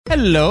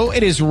Hello,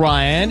 it is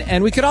Ryan,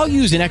 and we could all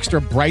use an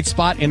extra bright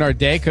spot in our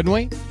day, couldn't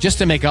we? Just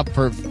to make up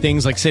for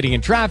things like sitting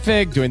in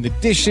traffic, doing the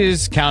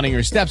dishes, counting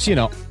your steps, you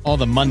know, all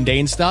the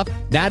mundane stuff.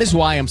 That is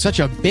why I'm such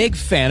a big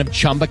fan of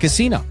Chumba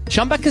Casino.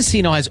 Chumba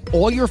Casino has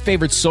all your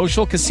favorite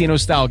social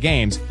casino-style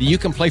games that you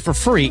can play for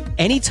free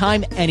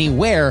anytime,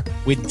 anywhere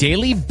with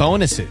daily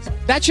bonuses.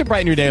 That should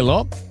brighten your day a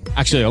little.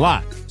 Actually, a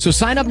lot. So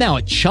sign up now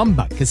at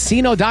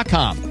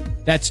ChumbaCasino.com.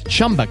 That's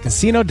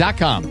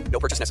ChumbaCasino.com. No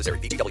purchase necessary.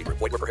 VGW Group.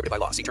 Void where prohibited by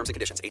law. See terms and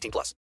conditions. 18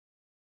 plus.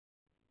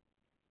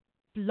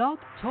 Blog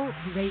Talk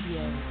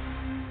Radio.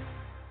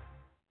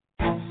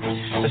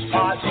 This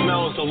pot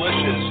smells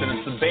delicious, and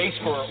it's the base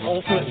for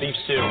ultimate beef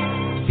stew.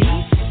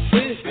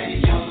 Beef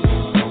stew.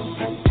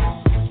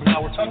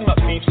 Now we're talking about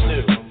beef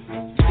stew.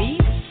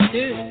 Beef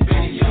stew.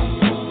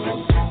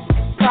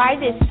 Try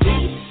this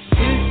beef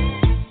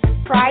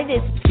stew. Try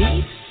this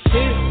beef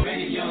stew.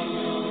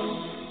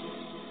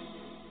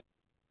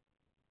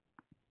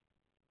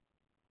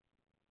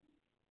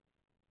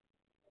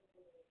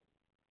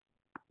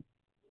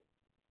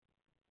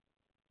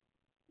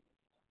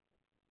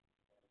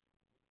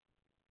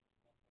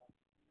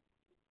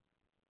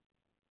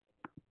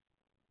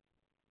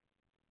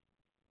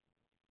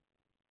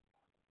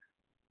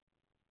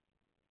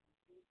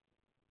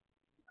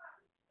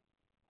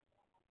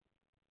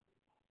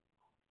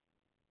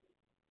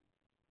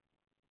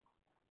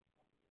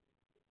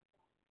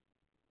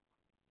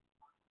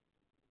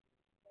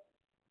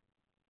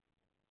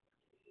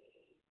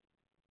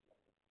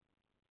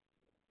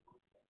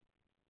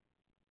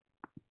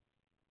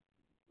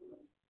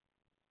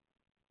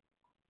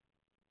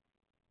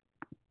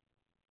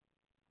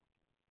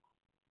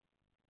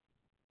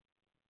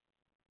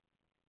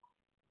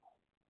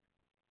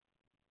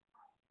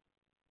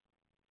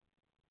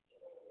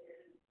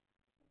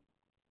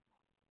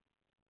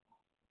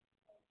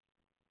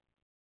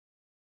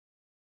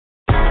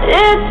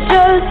 It's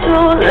just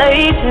too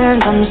late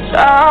and I'm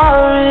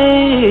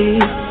sorry.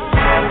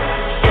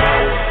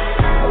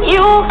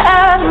 You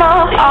had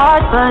my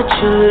heart but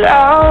you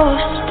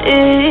lost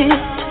it.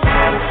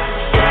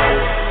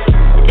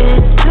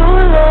 It's too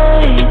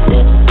late,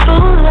 it's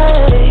too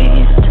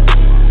late.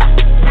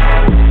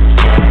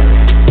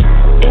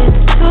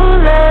 It's too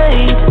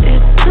late,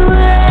 it's too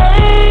late.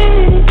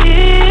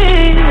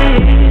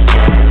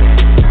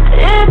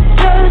 It's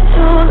just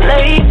too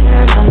late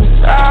and I'm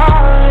sorry.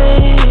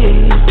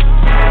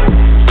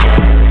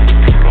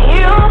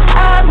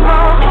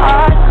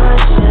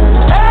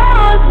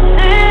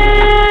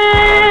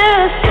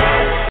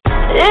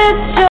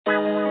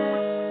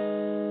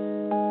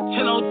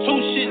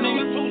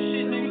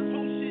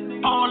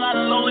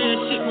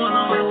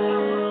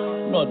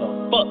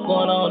 Fuck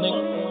going on,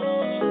 nigga?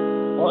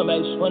 Boy,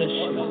 man, just wanna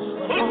shit.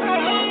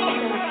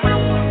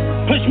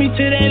 Push me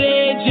to that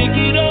edge and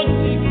get up.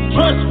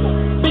 Trust me,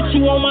 bitch,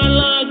 you on my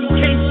line, you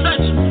can't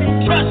touch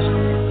me. Trust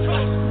me,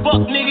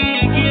 fuck nigga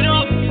and get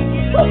up.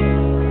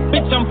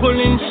 Bitch, I'm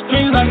pulling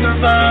strings like a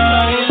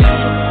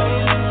violin.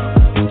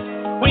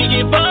 We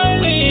get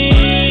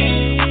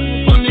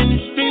violin,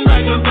 pulling strings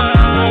like a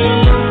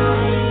violin.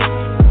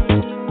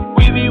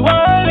 We be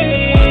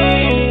wildin'.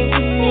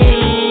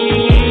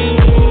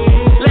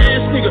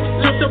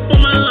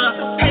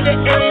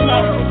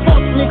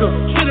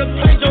 Should've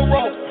played your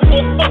role. You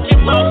a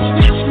fucking low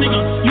snitch,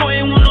 nigga. You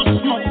ain't want no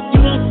smoke.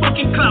 You want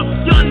fucking clout.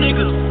 Young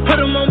niggas, put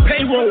them on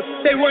payroll.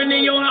 They run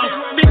in your house.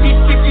 50,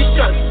 60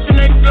 shots in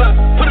that Glock.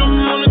 Put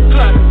them on the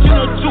clock. You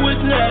know two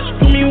is Nash.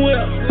 Do me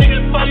well.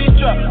 Niggas body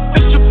drop.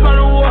 Bitch, you part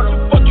of water.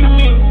 Fuck you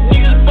mean?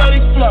 Niggas body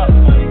flop.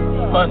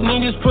 My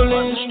niggas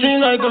pulling the string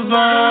like a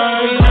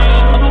vine.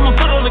 I'ma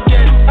put on the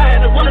gas. I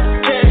had to run up the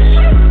cash.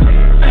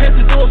 I had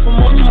to do it for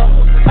money.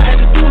 I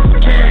had to do it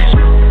for cash.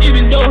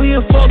 Even though he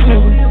a fuck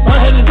nigga, I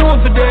had to do it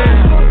for that.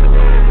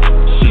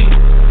 Shit,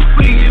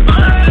 we get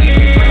violent.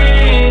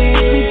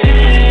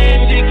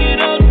 Take it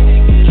up.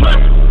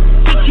 Trust,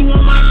 put you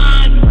on my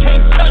line, you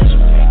can't touch me.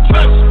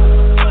 Trust,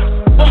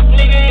 fuck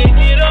nigga and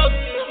get up.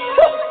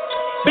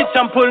 Bitch,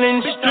 I'm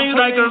pulling strings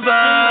like a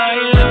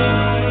violin.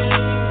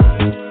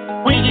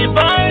 We get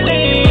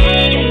violent.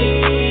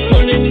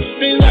 Pulling the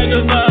strings like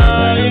a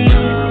violin.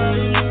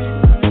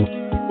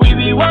 We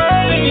be wild.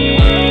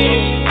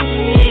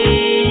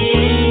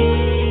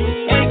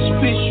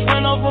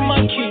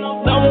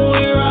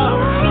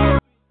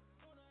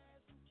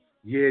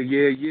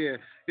 Yeah.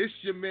 It's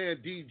your man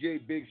DJ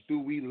Big Stu.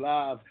 We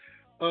live.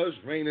 It's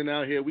raining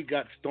out here. We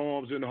got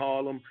storms in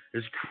Harlem.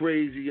 It's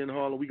crazy in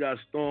Harlem. We got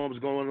storms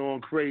going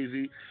on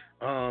crazy.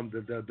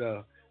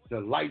 The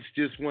lights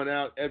just went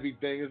out.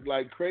 Everything is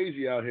like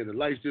crazy out here. The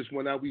lights just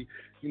went out.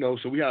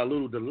 So we had a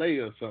little delay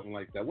or something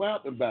like that. What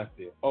happened back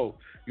there? Oh,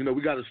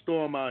 we got a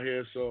storm out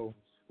here, so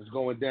it's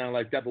going down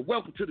like that. But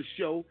welcome to the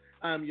show.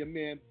 I'm your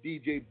man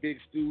DJ Big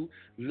Stu,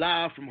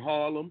 live from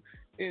Harlem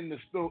in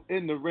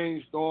the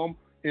rainstorm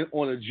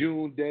on a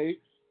June day.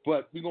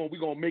 But we're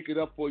gonna make it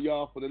up for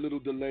y'all for the little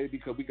delay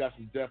because we got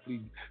definitely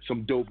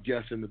some dope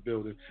guests in the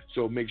building.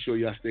 So make sure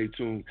y'all stay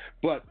tuned.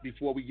 But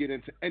before we get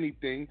into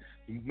anything,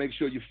 make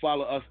sure you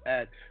follow us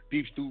at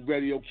Beef Stew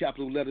Radio,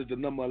 capital letters, the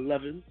number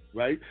 11,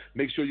 right?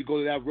 Make sure you go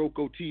to that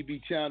Roku TV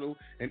channel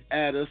and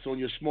add us on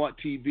your smart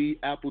TV,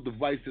 Apple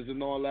devices,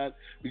 and all that.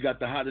 We got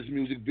the hottest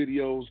music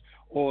videos,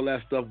 all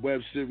that stuff,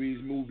 web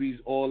series, movies,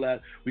 all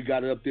that. We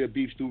got it up there,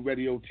 Beef Stew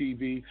Radio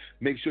TV.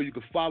 Make sure you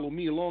can follow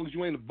me as long as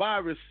you ain't a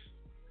virus.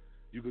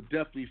 You could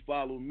definitely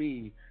follow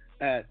me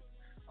at,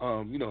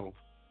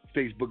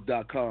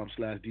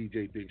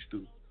 Facebook.com/DJ Big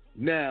Stew.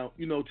 Now,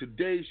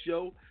 today's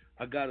show,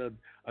 I got a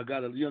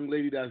young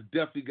lady that's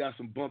definitely got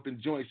some bumping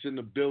joints in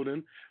the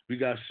building. We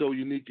got So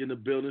Unique in the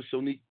building. So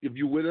Unique, if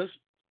you with us,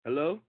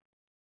 hello?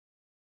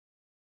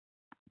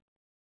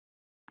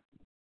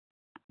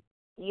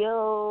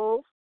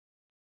 Yo,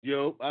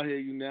 I hear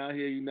you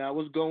now.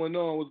 What's going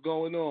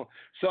on?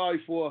 Sorry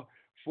for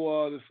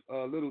this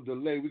little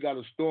delay. We got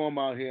a storm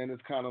out here, and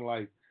it's kind of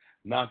like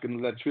knocking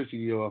the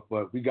electricity off,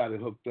 but we got it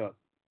hooked up.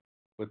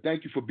 But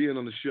thank you for being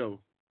on the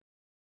show.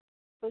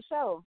 for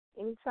sure.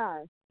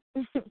 Anytime.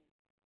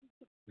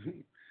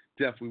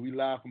 Definitely, we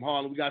live from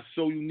Harlem. We got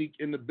So Unique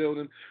in the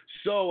building.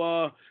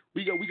 So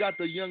we got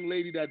the young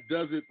lady that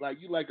does it like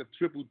you, like a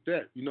triple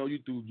threat. You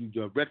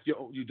direct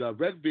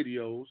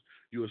videos.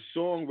 You're a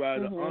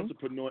songwriter,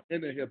 entrepreneur,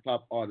 and a hip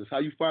hop artist. How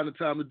you find the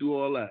time to do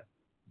all that?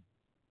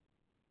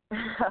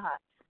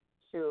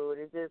 Shoot,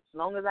 it's just as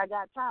long as I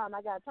got time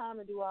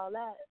to do all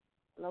that.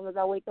 As long as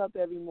I wake up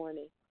every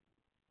morning.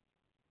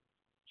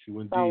 True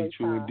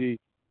indeed.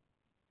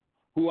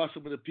 Who are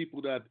some of the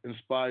people that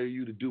inspire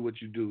you to do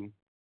what you do?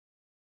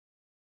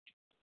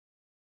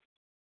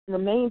 The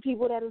main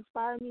people that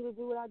inspire me to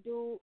do what I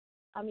do,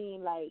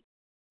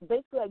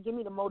 basically give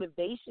me the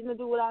motivation to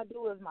do what I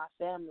do is my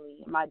family.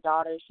 My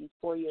daughter, she's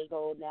 4 years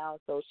old now,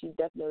 so she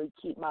definitely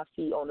keep my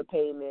feet on the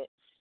pavement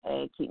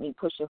and keep me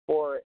pushing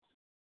forward.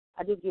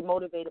 I just get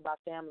motivated by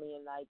family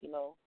and,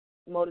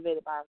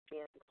 motivated by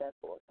being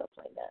successful and stuff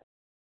like that.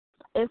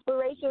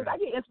 Inspirations, I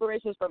get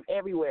inspirations from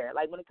everywhere.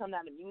 Like, when it comes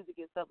down to music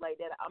and stuff like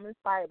that, I'm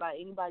inspired by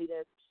anybody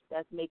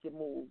that's making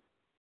moves,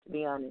 to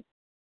be honest.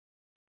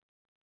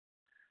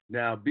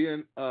 Now,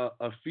 being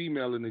a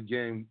female in the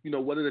game,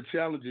 what are the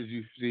challenges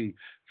you see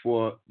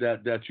for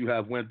that you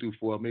have went through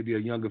for maybe a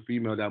younger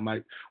female that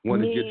might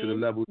want to get to the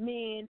level?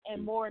 Men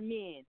and more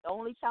men. The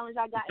only challenge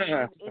I got in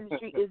this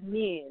industry is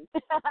men.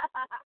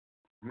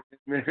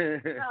 No,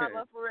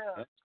 but for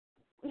real.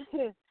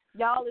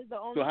 Y'all is the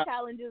only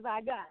challenges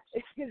I got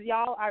because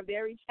y'all are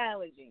very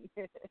challenging.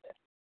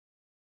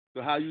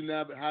 So how you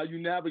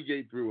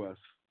navigate through us?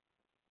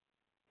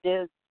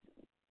 Just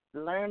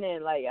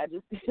learning,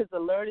 it's a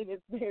learning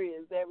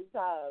experience every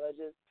time.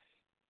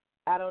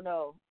 I don't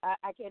know.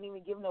 I can't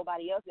even give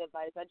nobody else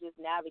advice. I just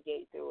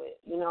navigate through it,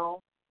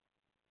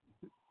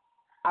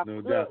 I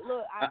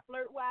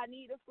flirt where I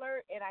need to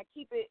flirt, and I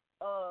keep it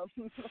I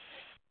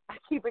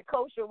keep it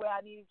kosher where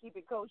I need to keep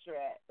it kosher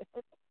at.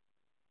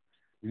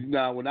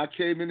 Now, when I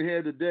came in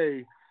here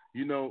today,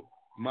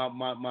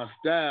 my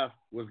staff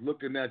was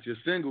looking at your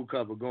single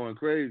cover going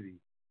crazy.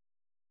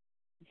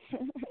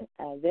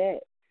 I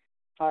bet.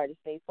 Hard to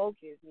stay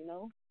focused,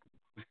 No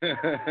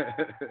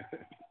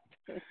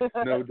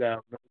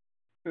doubt.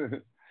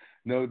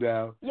 No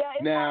doubt. Yeah,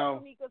 it's now, hard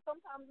for me because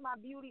sometimes my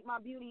beauty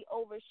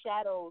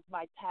overshadows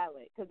my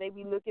talent because they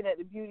be looking at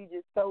the beauty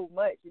just so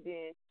much, and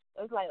then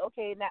it's like,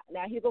 okay,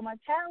 now here go my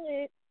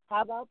talent.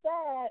 How about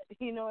that?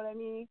 You know what I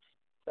mean?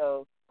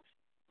 So,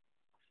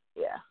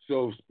 yeah.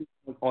 So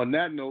on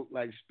that note,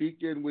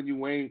 speaking when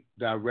you ain't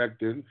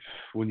directing,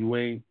 when you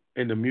ain't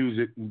in the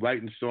music,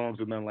 writing songs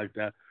or nothing like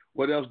that,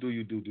 what else do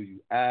you do? Do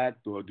you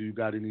act, or do you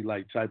got any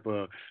type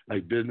of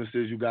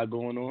businesses you got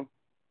going on?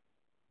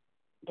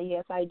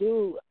 Yes, I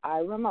do. I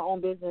run my own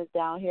business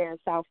down here in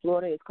South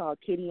Florida. It's called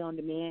Kitty on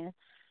Demand.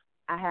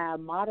 I have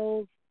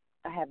models.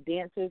 I have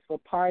dancers for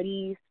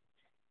parties,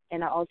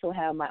 and I also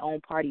have my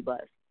own party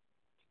bus.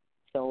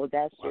 So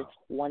that's just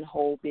one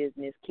whole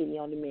business, Kitty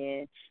on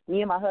Demand.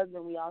 Me and my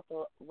husband, we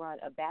also run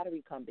a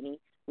battery company.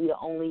 We're the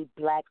only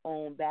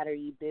black-owned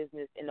battery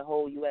business in the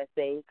whole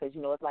USA because,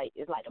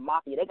 it's like the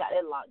mafia. They got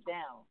that locked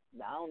down.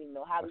 I don't even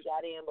know how we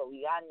got in, but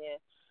we got in there.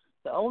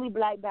 The only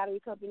black battery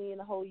company in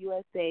the whole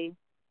USA.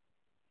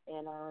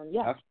 And,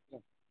 yeah.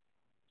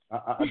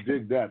 I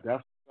dig that.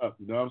 That's up.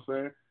 You know what I'm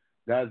saying?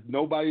 That's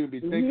nobody even be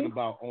thinking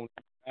about owning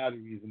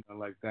batteries and nothing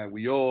like that.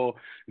 We all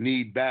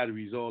need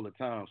batteries all the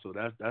time, so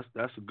that's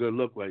a good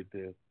look right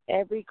there.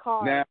 Every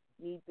car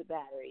needs a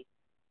battery.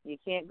 You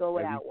can't go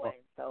without one.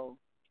 So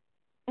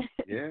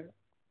yeah.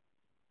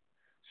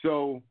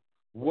 So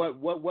what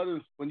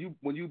is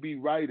when you be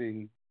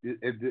writing?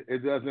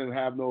 It doesn't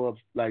have no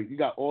you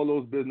got all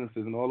those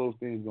businesses and all those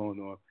things going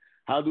on.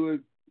 How do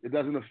it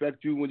doesn't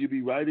affect you when you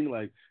be writing?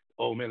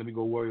 Oh man, let me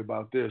go worry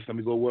about this. Let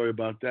me go worry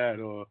about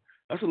that. Or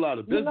that's a lot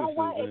of businesses. You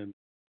know what?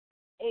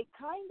 It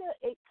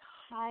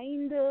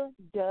kinda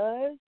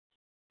does,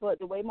 but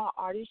the way my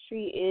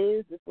artistry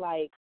is, it's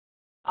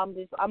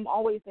I'm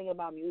always thinking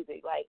about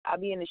music. I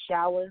be in the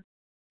shower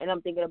and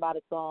I'm thinking about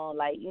a song,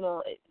 like, you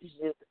know, it's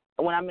just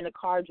when I'm in the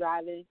car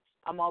driving,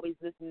 I'm always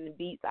listening to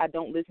beats. I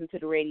don't listen to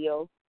the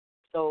radio.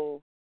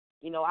 So,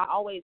 you know, I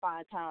always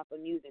find time for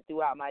music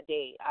throughout my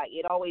day.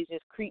 It always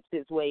just creeps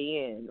its way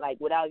in, like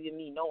without even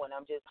me knowing.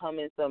 I'm just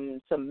humming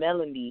some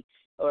melody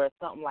or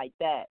something like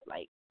that,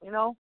 like, you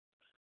know.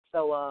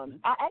 So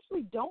I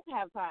actually don't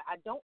have time. I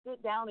don't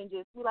sit down and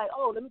just be like,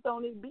 oh, let me throw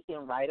on this beat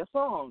and write a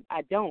song.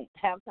 I don't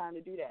have time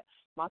to do that.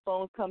 My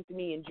songs come to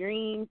me in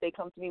dreams. They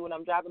come to me when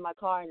I'm driving my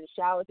car in the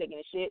shower, taking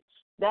a shit.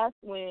 That's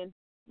when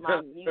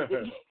my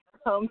music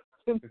comes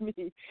to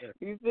me.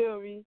 You feel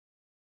me?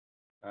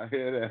 I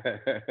hear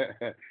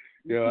that.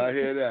 Yo, I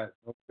hear that.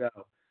 No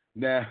doubt.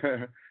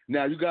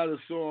 Now you got a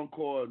song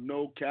called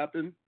No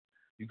Capping.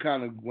 You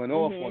kind of went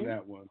off on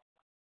that one.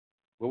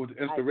 What was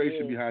the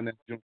inspiration behind that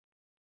joint?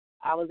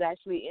 I was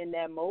actually in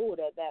that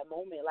mode at that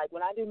moment. Like,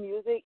 when I do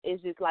music,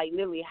 it's just, like,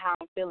 literally how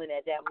I'm feeling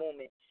at that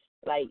moment.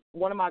 Like,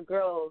 one of my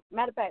girls,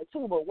 matter of fact,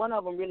 two, but one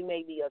of them really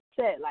made me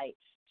upset. Like,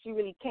 she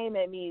really came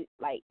at me,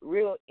 like,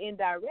 real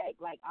indirect.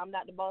 Like, I'm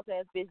not the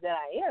boss-ass bitch that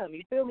I am.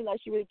 You feel me?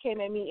 Like, she really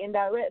came at me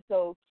indirect.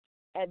 So,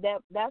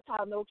 that's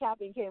how No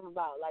Capping came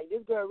about. Like,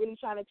 this girl really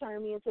trying to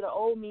turn me into the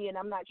old me, and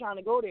I'm not trying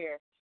to go there.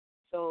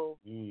 So,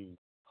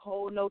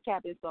 whole No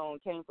Capping song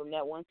came from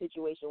that one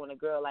situation when a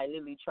girl, like,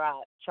 literally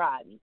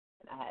tried me.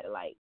 And I had to,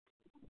 like,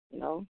 you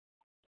know,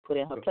 put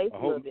in her place a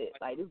little bit.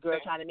 Like, this girl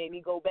trying to make me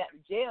go back to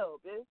jail,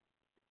 bitch.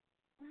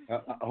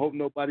 I hope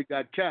nobody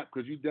got capped,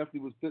 because you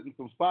definitely was spitting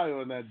some fire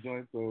on that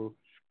joint. So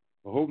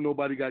I hope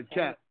nobody got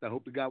capped. I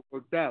hope it got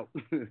worked out.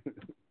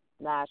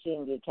 Nah, she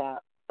didn't get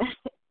capped.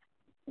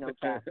 No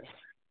cap.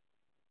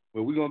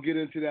 Well, we're going to get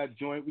into that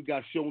joint. We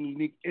got Show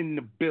Unique in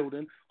the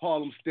building.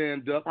 Harlem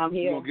Stand Up. I'm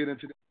here. We're going to get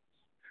into that.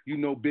 You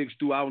know Big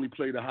Stu, I only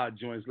play the hot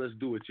joints. Let's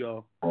do it,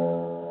 y'all.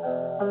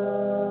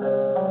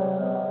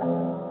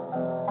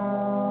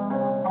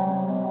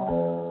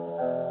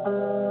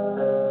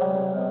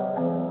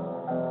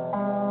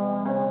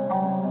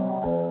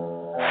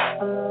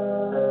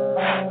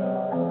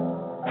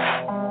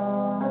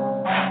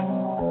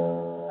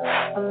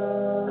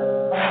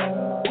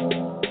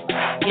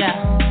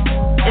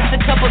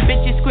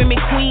 Bitches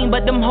screaming queen,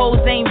 but them hoes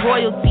ain't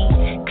royalty.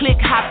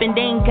 Click hopping,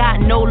 they ain't got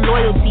no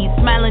loyalty.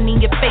 Smiling in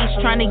your face,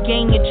 trying to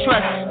gain your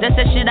trust. That's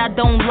that shit I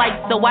don't like,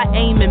 so I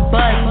aim and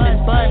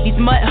buzz. These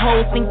mud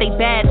hoes think they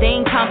bad, they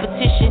ain't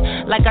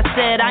competition. Like I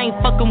said, I ain't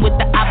fucking with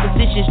the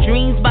opposition's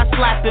dreams by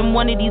slapping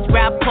one of these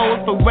rap hoes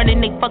for running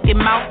they fucking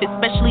mouth,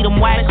 especially them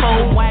whack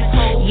hoes.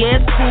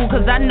 Yeah, it's cool,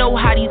 cause I know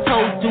how these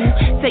hoes do.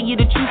 Tell you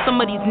the truth, some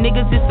of these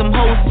niggas is some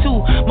hoes too.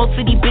 Most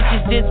of these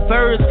bitches just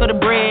birds for the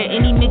bread.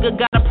 Any nigga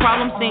got a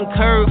problem, send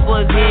curve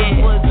for his head.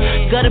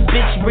 Got a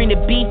bitch bring the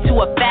beat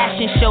to a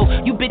fashion show.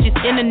 You bitches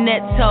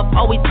internet tough,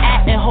 always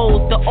acting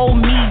hoes. The old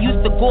me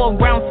used to go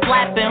around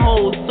slapping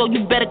hoes, so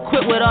you better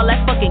quit with all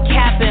that fucking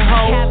capping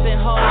hoes.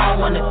 I don't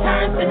wanna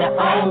turn to the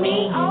old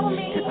me,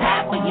 cause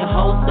half of your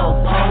hoes so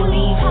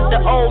police. The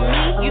old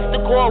me used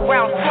to go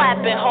around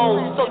slapping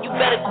hoes, so you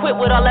better quit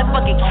with all that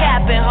fucking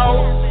capping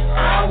hoes.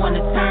 I don't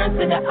wanna turn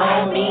to the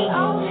old me,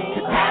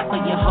 cause half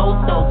of your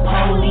hoes so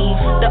police.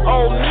 The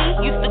old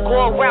me used to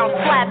go around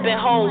slapping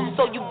hoes,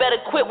 so you better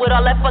quit with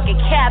all that fucking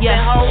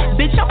capping hoes.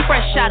 Bitch, I'm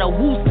fresh out of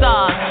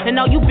Woosah, and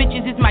all you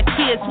bitches is my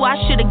kids, so I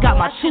should've got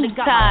my shoes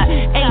tied.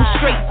 Aim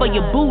straight for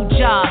your boo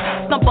job,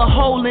 stump a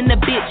hole in the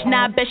bitch,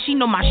 now I bet she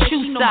know my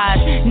shoe size.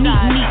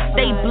 Neat,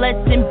 stay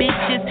blessing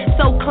bitches,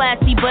 so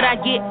classy, but I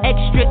get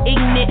extra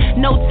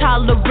ignorant. No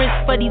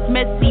tolerance for these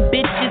messy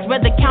bitches,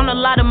 rather count a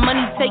lot of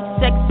money, take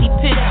sexy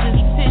pictures.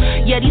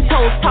 Yeah, these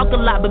hoes talk a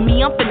lot, but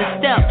me, I'm finna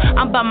step.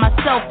 I'm by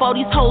myself, all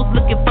these hoes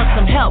looking for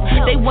some help.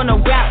 They wanna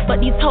rap,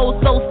 but these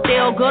hoes so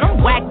stale. Girl,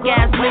 them whack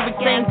ass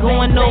lyrics ain't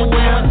going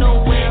nowhere.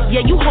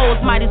 Yeah, you hoes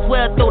might as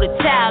well throw the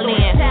towel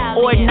in,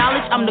 or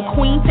acknowledge I'm the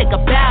queen, take a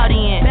bow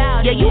in.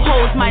 Yeah, you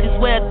hoes might as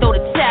well throw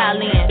the towel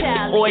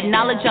in, or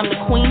acknowledge I'm the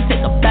queen,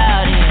 take a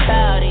bow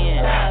in.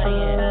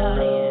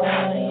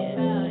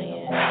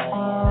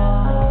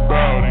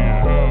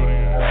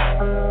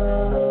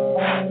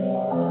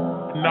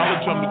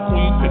 Knowledge I'm the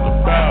queen, take a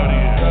bow in.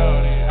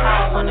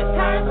 I don't wanna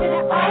turn to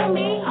the old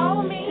me,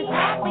 cause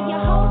half of your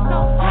hoes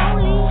so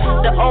police.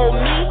 The old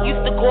me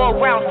used to go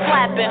around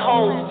slapping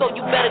hoes, so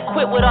you better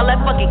quit with all that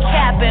fucking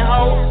capping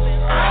hoes.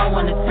 I don't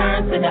wanna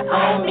turn to the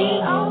old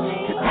me,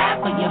 cause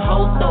half of your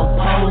hoes so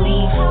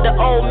police. The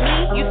old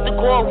me used to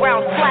go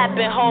around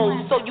slapping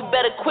hoes, so you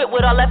better quit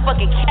with all that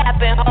fucking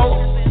capping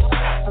hoes.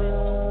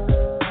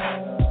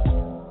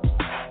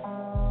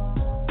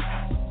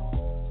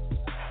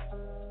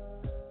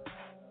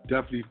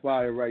 Definitely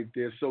fire right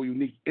there. So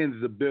Unique in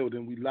the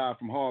building. We live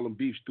from Harlem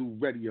Beef Stew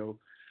Radio.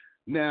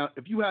 Now,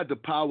 if you had the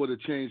power to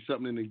change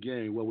something in the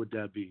game, what would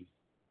that be?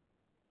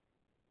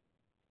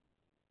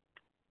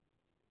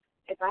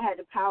 If I had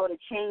the power to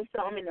change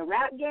something in the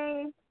rap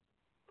game?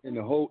 In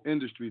the whole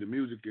industry, the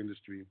music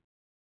industry.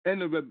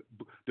 And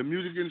the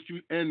music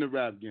industry and the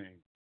rap game.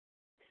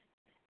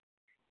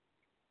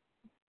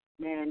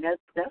 Man, that's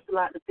a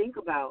lot to think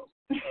about.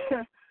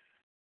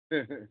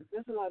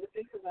 That's a lot to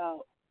think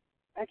about.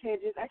 I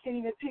can't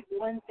even pick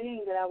one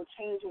thing that I would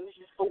change when there's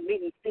just so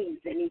many things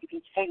that need to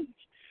be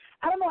changed.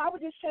 I don't know. I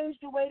would just change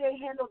the way they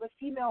handle the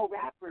female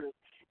rappers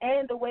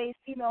and the way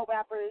female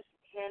rappers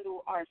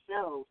handle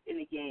ourselves in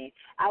the game.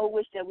 I would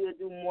wish that we would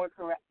do more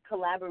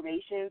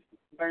collaborations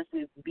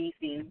versus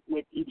beefing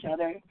with each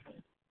other.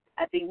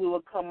 I think we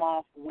would come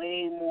off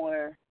way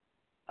more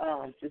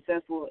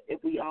successful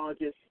if we all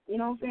just, you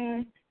know what I'm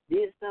saying,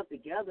 did stuff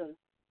together.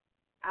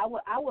 I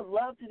would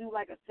love to do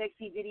like a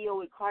sexy video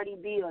with Cardi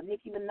B or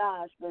Nicki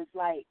Minaj, but it's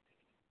like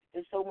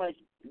there's so much.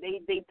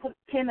 They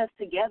pin us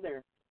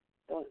together,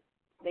 so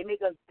they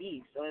make us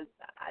beef. So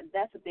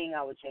that's the thing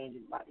I would change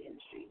about the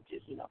industry.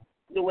 Just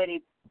the way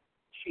they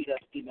treat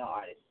us female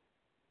artists.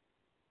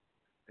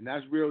 And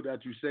that's real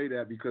that you say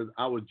that, because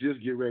I was just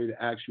getting ready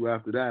to ask you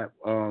after that.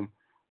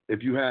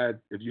 If you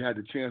had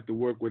the chance to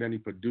work with any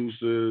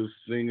producers,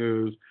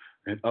 singers,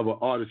 and other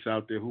artists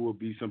out there, who would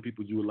be some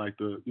people you would like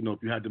to,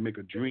 if you had to make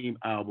a dream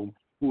album,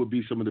 who would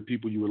be some of the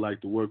people you would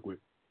like to work with?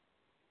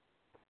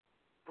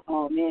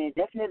 Oh, man,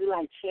 definitely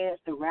like Chance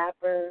the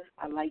Rapper.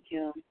 I like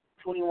him.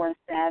 21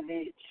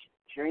 Savage,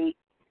 Drake.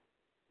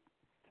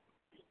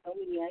 So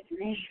many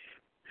actors.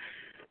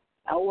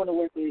 I want to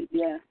work with,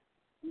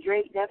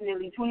 Drake,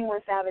 definitely.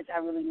 21 Savage, I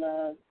really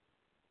love.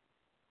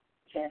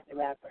 Chance the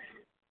Rapper.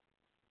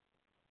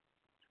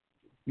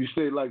 You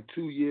say like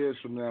 2 years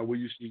from now, where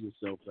you see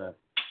yourself at?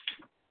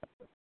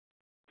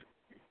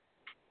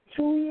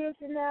 2 years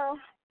from now,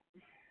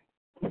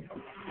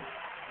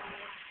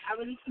 I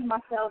really see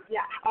myself,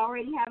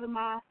 already having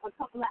a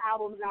couple of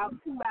albums out,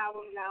 2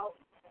 albums out,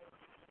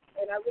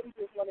 and I really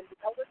just want to be,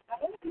 I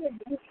want to be a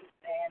movie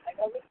fan. Like,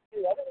 I really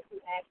do. I want to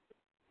do acting.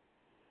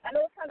 I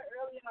know it's kind of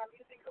early in my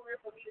music career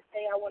for me to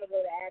say I want to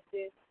go to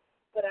acting,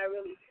 but I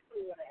really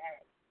want to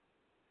act.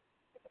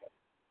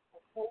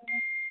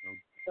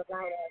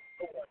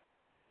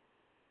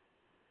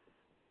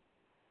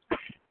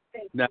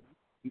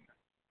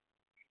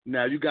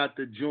 Now you got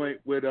the joint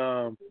with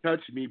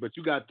Touch Me, but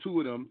you got 2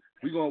 of them.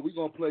 We're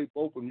gonna play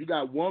both of them. You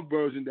got one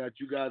version that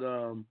you got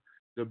Berto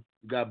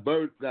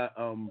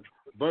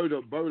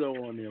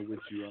on there with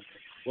you.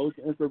 What was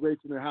the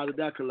inspiration and how did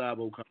that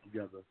collabo come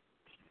together?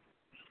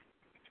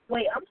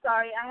 Wait, I'm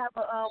sorry. I have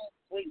a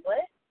wait,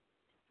 what?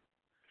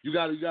 You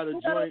got a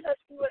joint.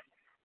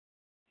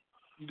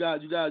 You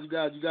got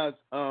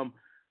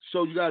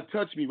so you got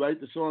Touch Me, right?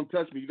 The song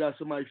Touch Me. You got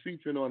somebody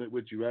featuring on it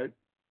with you, right?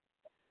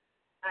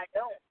 I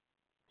don't.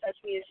 Touch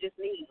Me is just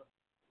me.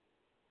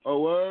 Oh,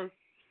 word?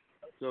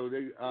 So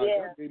they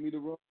gave me the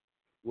wrong.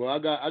 Well, I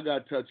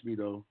got Touch Me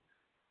though.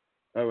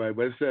 All right,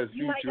 but it says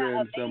you featuring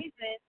might got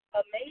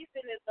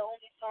Amazing is the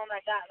only song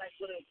I got like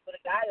with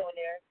a guy on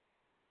there.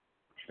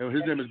 And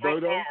his name is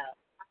Berto?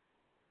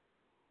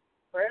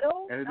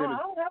 Berto? And his no, name is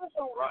I don't have a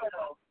song with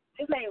Berto.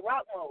 His name is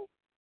Rockmo.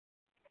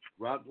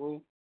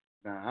 Rockmo?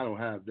 Nah, I don't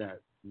have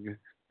that.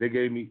 They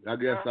gave me. I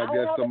guess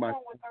somebody.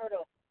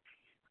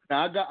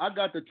 Now I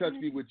got to Touch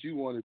Me with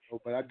you on it,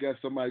 but I guess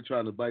somebody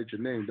trying to bite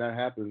your name. That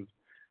happens.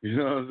 You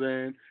know what I'm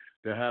saying?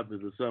 That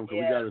happens or something.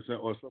 Yeah. We got to send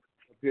or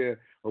something up here.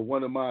 Or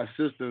one of my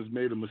assistants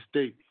made a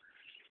mistake,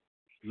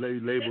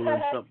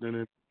 labeling something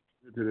into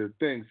the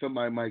thing.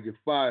 Somebody might get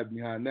fired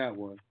behind that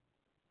one.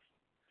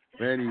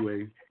 But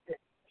anyway,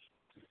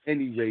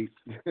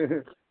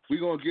 we're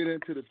gonna get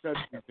into the Touch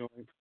Me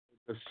joint,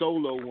 the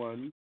solo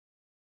one,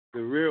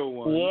 the real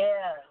one.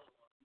 Yeah.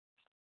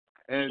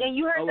 And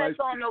you heard that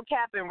song No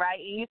Capping, right?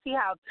 And you see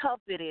how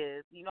tough it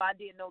is. I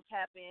did No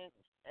Capping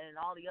and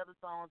all the other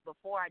songs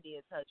before I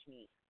did Touch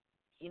Me.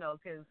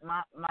 Because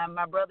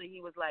my brother, he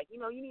was like, you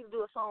need to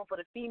do a song for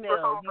the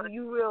females.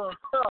 You real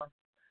tough.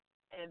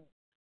 And,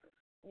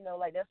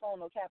 like that song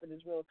No Capping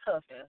is real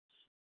tough. And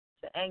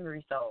it's an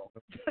angry song.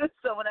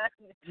 So when I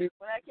came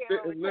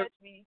over with Touch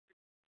Me,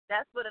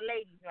 that's for the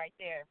ladies right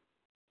there.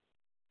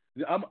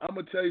 I'm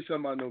gonna tell you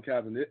something about No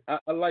Capping.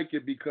 I like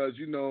it because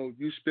you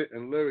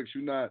spitting lyrics.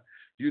 You're not,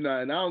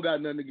 and I don't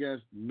got nothing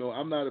against.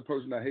 I'm not a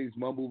person that hates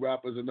mumble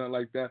rappers or nothing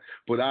like that.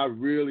 But I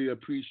really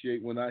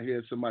appreciate when I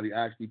hear somebody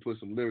actually put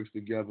some lyrics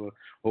together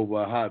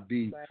over a hot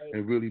beat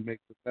and really make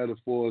the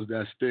metaphors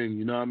that sting.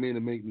 You know what I mean?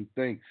 To make me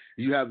think.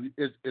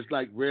 It's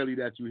like rarely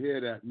that you hear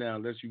that now,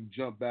 unless you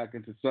jump back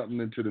into something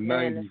into the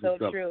 90s and stuff.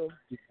 That's so true.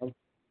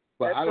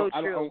 But I don't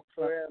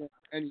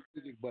any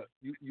music, but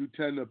you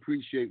tend to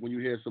appreciate when you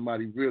hear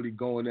somebody really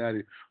going at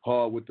it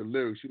hard with the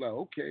lyrics. You're like,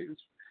 okay,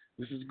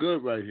 this is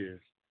good right here.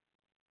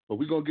 But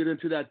we're going to get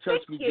into that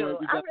Touch Me joint.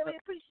 I really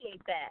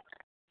appreciate that.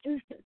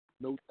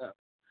 No doubt.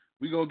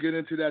 We're going to get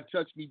into that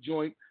Touch Me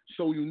joint,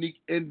 So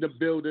Unique in the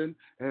building,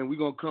 and we're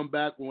going to come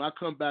back. When I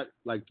come back,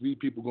 like 3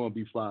 people going to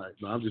be fired.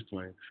 No, I'm just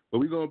playing.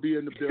 But we're going to be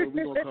in the building.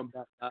 We're going to come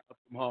back out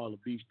from Harlem,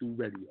 Beach Stew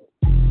Radio.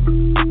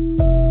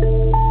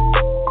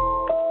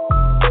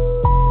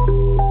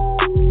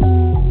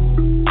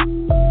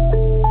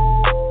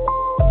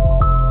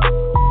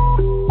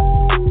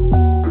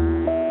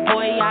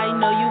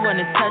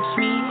 Touch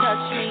me,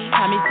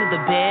 tie me to the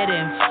bed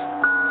and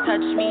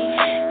touch me.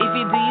 If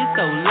you do, you're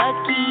so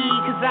lucky,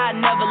 'cause I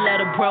never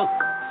let a broke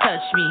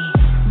touch me.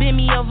 Bend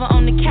me over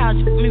on the couch,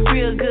 me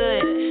real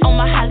good. On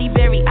my Holly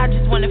Berry, I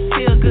just wanna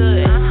feel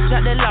good.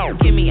 Drop that low,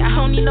 give me, I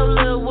don't need no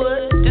little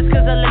wood. Just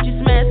cause I let you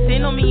smash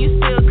in on me,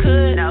 you still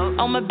could.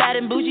 On my bad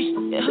and bougie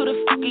shit, who the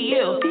fuck are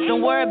you?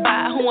 Don't worry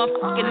about who I'm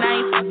fucking,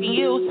 I ain't fucking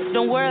you.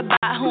 Don't worry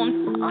about who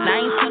I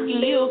ain't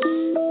fucking you.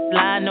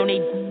 Lying on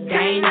they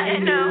ain't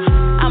nothing new.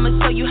 I'ma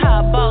show you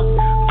how I boss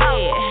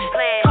play.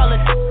 Call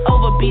it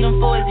over, beat him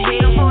for his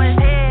head.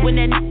 When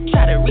that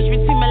try to reach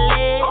between my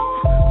legs,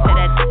 say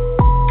that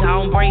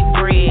gon' break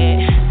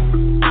bread.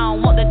 I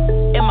don't want the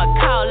in my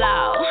call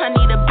out. I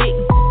need a big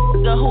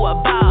nigga who a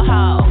ball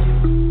hog.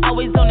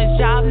 Always on his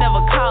job, never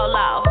call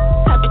out.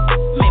 Type of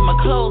make my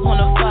clothes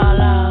wanna fall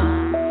out.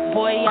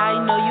 Boy, I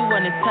know you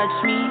wanna touch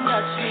me.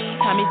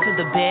 Tie me to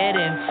the bed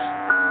and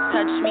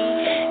touch me.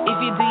 If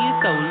you do, you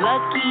so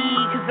lucky.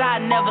 Cause I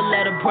never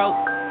let a broke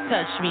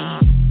touch me.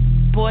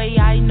 Boy,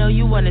 I know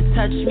you wanna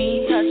touch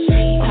me.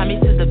 Tie me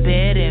to the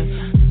bed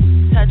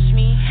and touch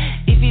me.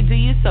 If you do,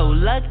 you so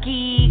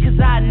lucky. Cause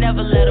I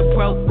never let a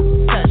broke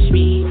touch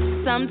me.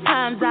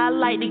 Sometimes I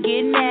like to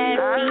get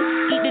nasty.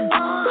 Eat the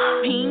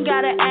he ain't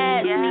gotta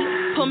ask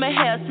me. Pull my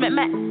hair, smack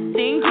my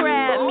then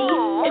grab me.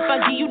 If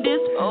I give you this,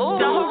 don't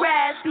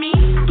harass me.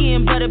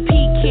 Skin butter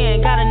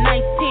pecan, got a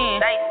nice tan.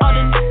 All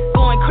the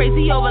going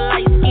crazy over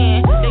light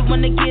skin. They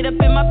wanna get up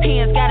in my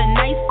pants, got a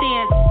nice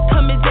stance.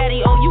 Come here,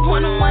 daddy, oh, you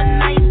want a one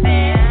night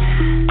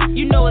stand?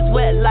 You know it's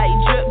wet like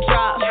drip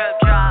drop.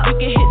 You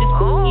can hit this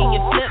in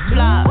your flip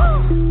flop.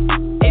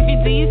 If you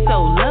do, you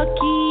so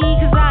lucky.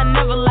 Cause I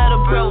never let a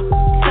bro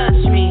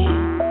touch me.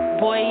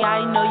 Boy,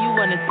 I know you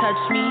wanna touch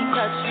me.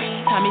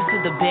 Tie me to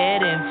the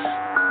bed and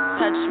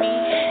touch me.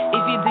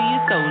 If you do, you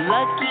so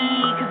lucky.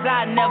 Cause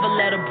I never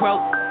let a bro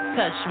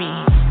touch me.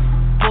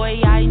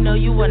 Boy, I know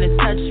you wanna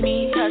touch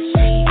me.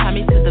 Tie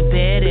me to the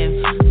bed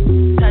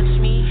and touch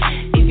me.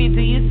 If you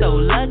do, you so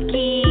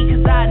lucky.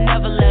 Cause I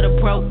never let a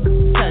bro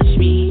touch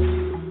me.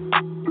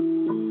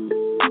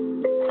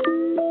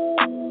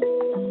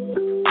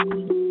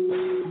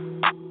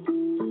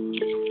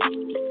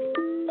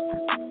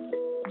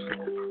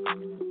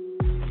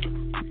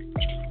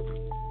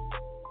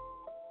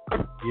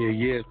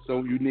 Yeah,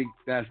 so unique.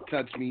 That's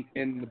Touch Me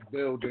in the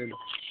building.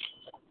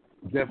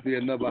 Definitely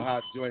another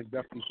hot joint.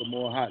 Definitely some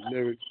more hot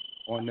lyrics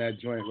on that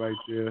joint right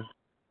there.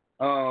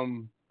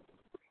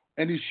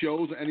 Any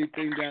shows or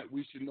anything that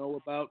we should know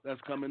about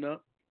that's coming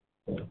up?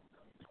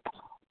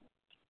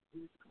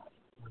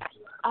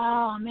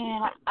 Oh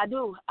man, I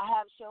do. I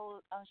have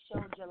a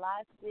show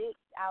July 6th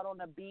out on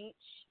the beach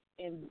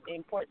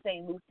in Port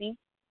St. Lucie.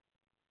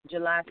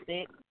 July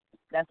 6th.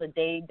 That's a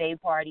day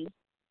party.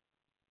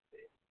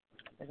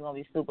 It's gonna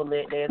be super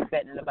lit. They're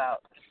expecting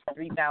about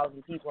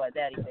 3,000 people at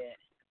that event.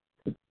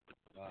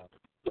 Wow.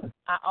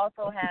 I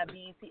also have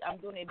BET. I'm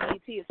doing a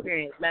BET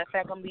experience. Matter of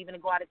fact, I'm leaving to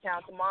go out of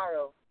town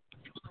tomorrow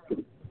to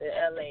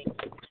LA.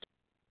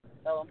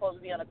 So I'm supposed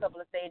to be on a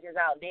couple of stages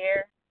out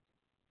there.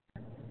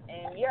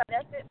 And yeah,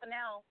 that's it for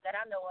now that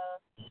I know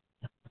of.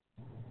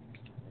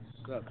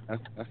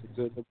 That's a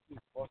good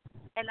look.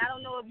 And I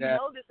don't know if you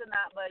know this or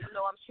not, but you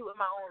know I'm shooting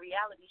my own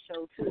reality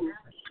show too.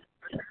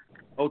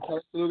 Oh,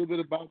 tell us a little bit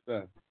about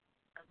that.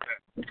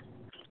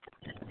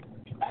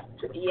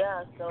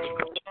 Yeah, so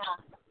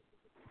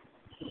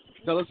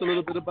tell us a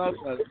little bit about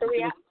that.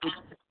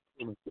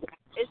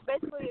 It's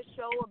basically a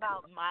show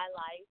about my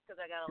life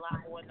because I got a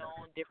lot going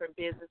on, different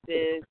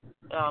businesses.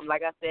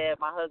 Like I said,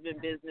 my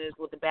husband's business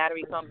with the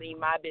battery company,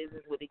 my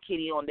business with the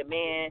Kitty on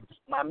Demand,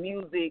 my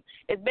music.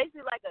 It's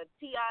basically like a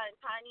T.I. and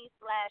Tiny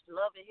 /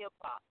 Love and Hip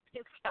Hop.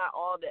 It's got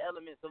all the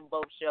elements of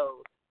both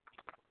shows.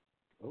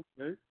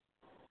 Okay.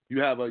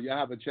 Y'all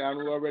have a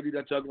channel already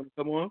that y'all gonna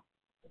come on?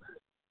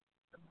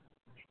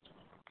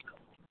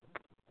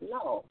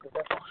 No.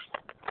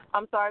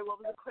 I'm sorry, what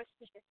was the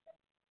question?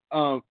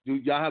 Do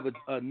y'all have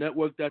a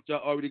network that y'all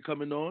already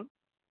coming on?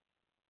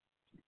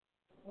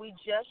 We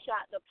just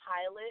shot the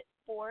pilot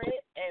for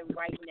it, and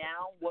right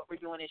now what we're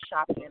doing is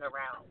shopping it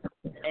around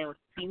and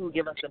see who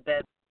give us the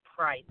best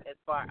price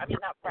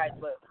not price,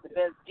 but the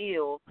best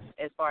deal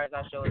as far as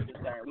our show is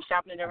concerned. We're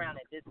shopping it around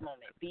at this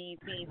moment.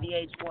 BET,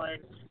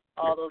 VH1,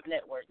 all those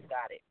networks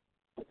got it.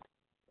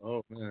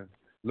 Oh man,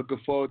 looking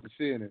forward to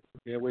seeing it.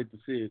 Can't wait to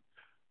see it.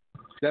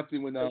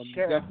 Definitely when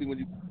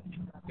you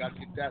got to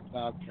get that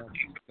vibe,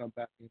 come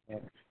back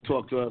and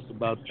talk to us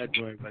about that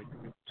joint right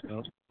there, you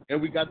know.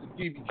 And we got the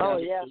TV channel. Oh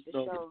yeah,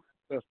 so,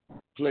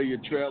 play your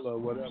trailer or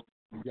whatever.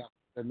 We got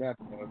that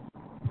for us.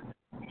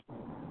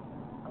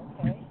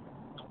 Okay.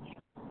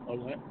 All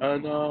right.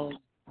 And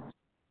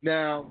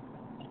now,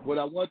 what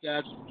I want to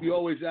ask, we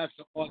always ask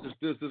the artists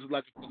this. This is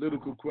like a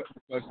political question.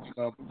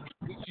 What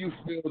do you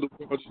feel the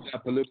world is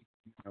at politically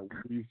now?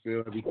 What do you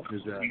feel everything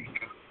is at?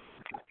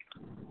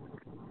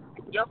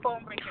 Your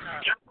phone breaking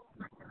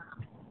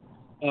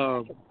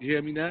up. You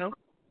hear me now?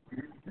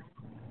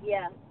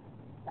 Yeah.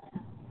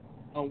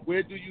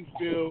 Where do you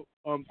feel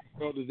the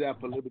world is at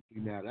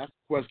politically now? That's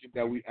the question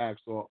that we ask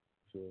all.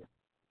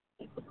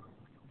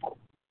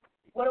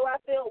 What do I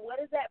feel? What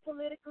is that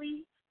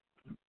politically?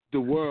 the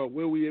world,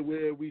 where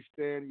we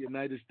stand,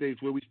 United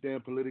States, where we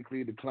stand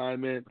politically, the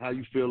climate, how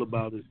you feel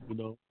about it, you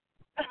know?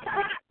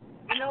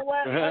 You know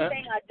what? One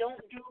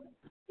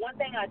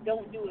thing I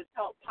don't do is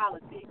talk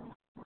politics.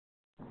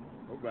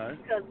 Okay.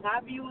 Because my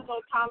views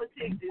on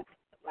politics is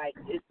like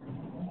it's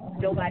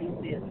nobody's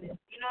business.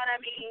 You know what I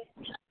mean?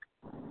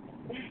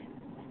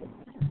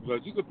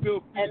 But you can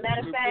feel. And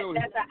matter of fact,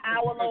 that's an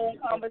hour-long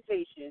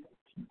conversation.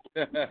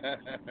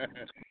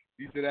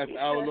 You said that's an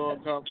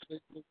hour-long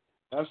conversation?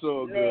 That's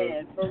all good.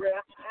 Man, for real.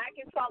 I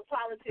can talk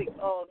politics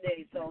all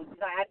day, so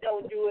I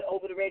don't do it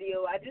over the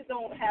radio. I just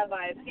don't have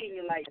my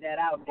opinion like that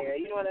out there.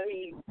 You know what I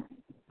mean?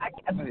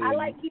 I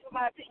like keeping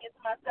my opinion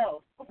to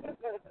myself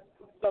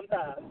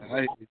sometimes.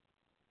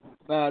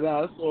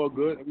 Nah, it's all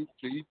good. I mean,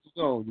 to each his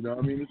own, you know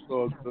what I mean? It's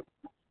all good.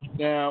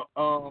 Now,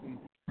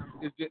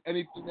 is there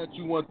anything that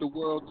you want the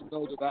world to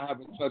know that I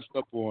haven't touched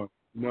up on?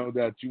 You know,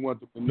 that you want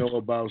them to know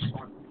about,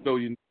 so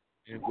you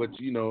and what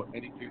you know,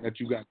 anything that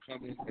you got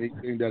coming,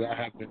 anything that I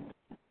haven't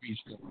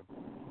reached on?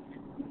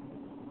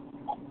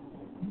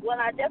 Well,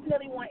 I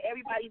definitely want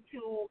everybody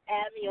to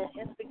add me on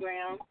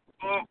Instagram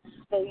at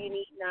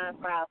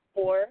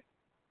SoUnique954.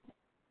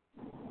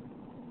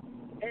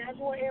 And I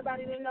just want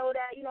everybody to know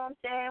that, you know what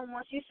I'm saying,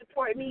 once you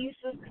support me, you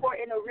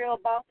supporting a real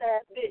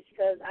boss-ass bitch,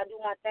 because I do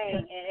my thing.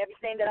 And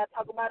everything that I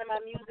talk about in my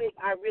music,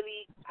 I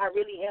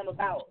really am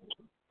about.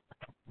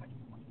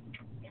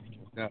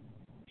 Now,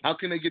 how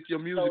can they get your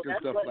music and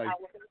stuff like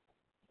that?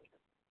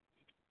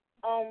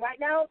 Right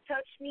now,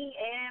 Touch Me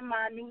and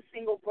my new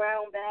single,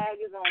 Brown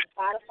Bag, is on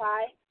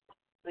Spotify.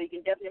 So you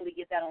can definitely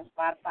get that on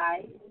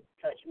Spotify.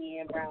 Touch Me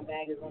and Brown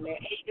Bag is on there.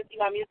 And you can see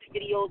my music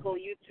videos on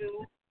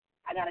YouTube.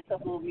 I got a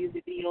couple of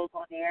music videos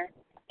on there.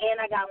 And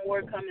I got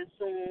more coming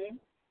soon.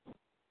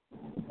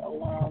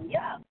 So,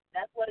 yeah,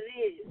 that's what it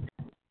is.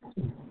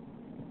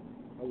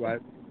 All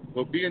right.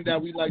 Well, being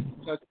that we like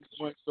to touch this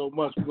joint so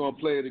much, we're going to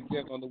play it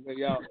again on the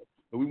way out.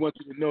 But we want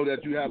you to know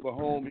that you have a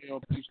home here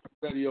on Peace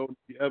Radio. If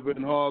you're ever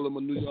in Harlem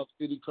or New York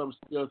City, come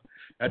see us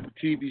at the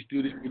TV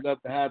studio. We'd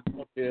love to have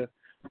you up here.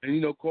 And,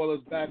 you know, call us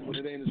back when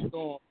it ain't a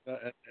storm.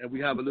 And we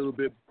have a little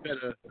bit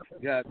better.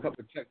 We had a couple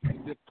of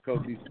technical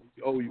difficulties.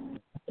 We owe you.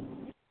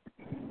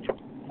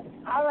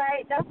 All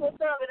right. That's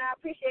what's up. And I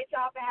appreciate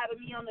y'all for having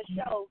me on the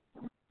show.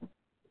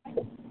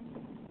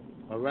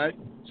 All right.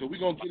 So we're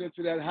going to get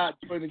into that hot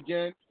joint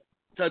again.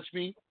 Touch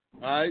Me.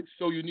 All right,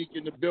 So Unique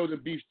in the building,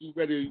 Beef Stew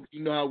Radio.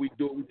 You know how we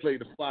do it. We play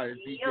the fire.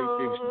 DJ Big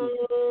Stew.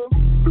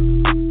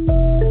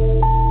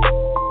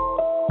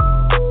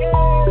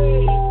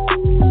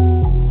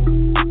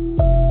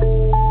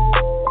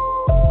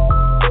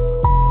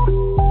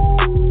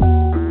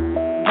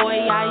 Boy,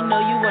 I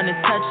know you wanna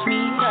touch me.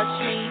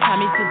 Tie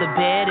me to the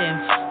bed and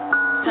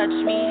touch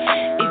me.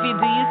 If you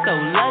do, you're so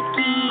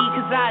lucky,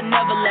 'cause I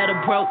never let a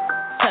broke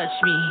touch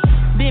me.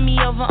 Bend me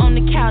over on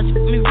the couch,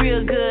 me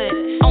real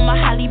good. On my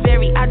Holly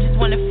Berry, I just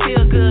wanna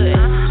feel good.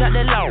 Drop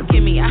that low,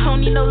 give me, I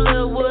don't need no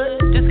little wood.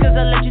 Just 'cause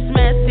I let you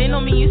smash in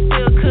on me, you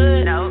still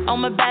could. On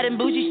my bad and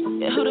bougie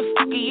shit, who the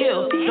fuck are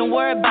you? Don't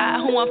worry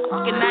about who I'm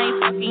fucking, I ain't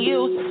fucking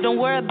you. Don't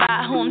worry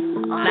about who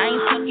I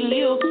ain't fucking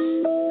you.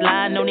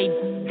 Lying on they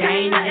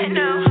ain't nothing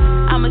new.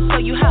 I'ma show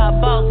you how a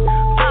boss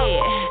play.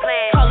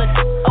 Call it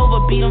over,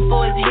 beat him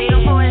for his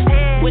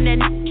head. When that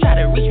try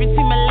to reach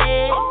between my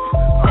legs,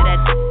 say that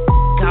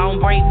gon'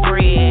 break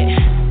bread.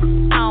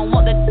 I don't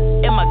want the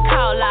in my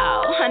call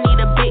out. I need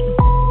a big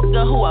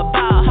nigga who a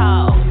ball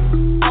hog.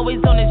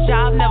 Always on his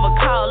job, never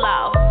call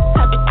out.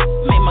 Type of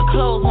make my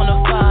clothes wanna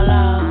fall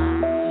out.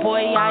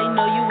 Boy, I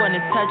know you wanna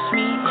touch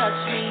me.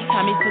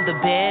 Tie me to the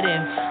bed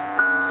and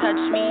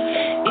touch me.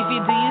 If you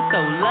do, you're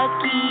so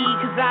lucky,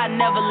 'cause I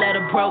never let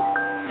a broke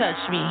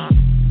touch me.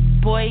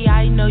 Boy,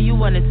 I know you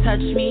wanna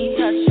touch me.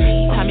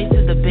 Tie me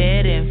to the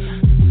bed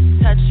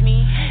and touch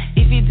me.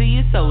 If you do,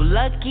 you're so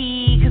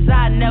lucky, 'cause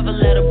I never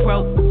let a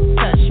broke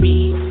touch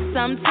me.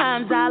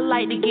 Sometimes I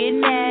like to get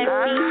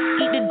nasty.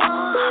 Eat the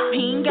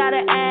he ain't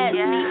gotta ask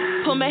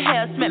me. Pull my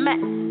hair, smack my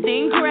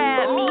then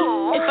grab me.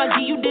 If I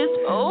give you this,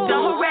 don't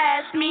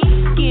harass me.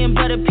 Skin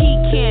butter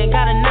pecan,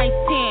 got a nice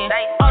tan.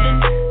 All the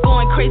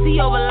going crazy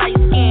over light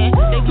skin.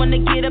 They wanna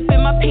get up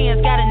in my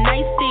pants, got a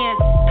nice stance.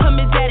 Come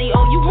here, daddy,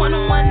 oh, you want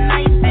a one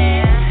night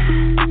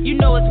stand? You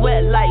know it's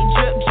wet like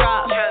drip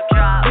drop.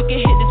 You can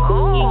hit this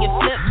in your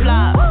flip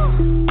flop.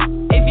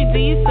 If you do,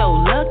 you're so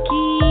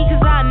lucky,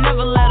 'cause I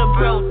never let a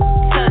bro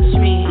touch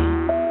me.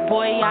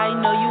 Boy, I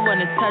know you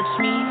wanna touch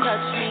me.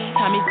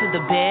 Tie me to the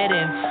bed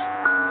and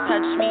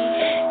touch me.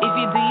 If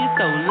you do, you're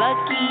so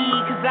lucky,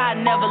 'cause I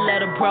never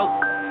let a bro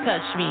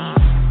touch me.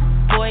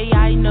 Boy,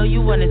 I know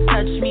you wanna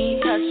touch me.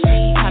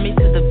 Tie me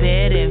to the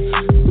bed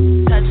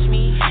and touch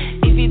me.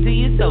 If you do,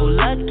 you're so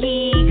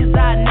lucky, 'cause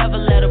I never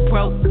let a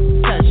bro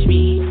touch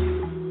me.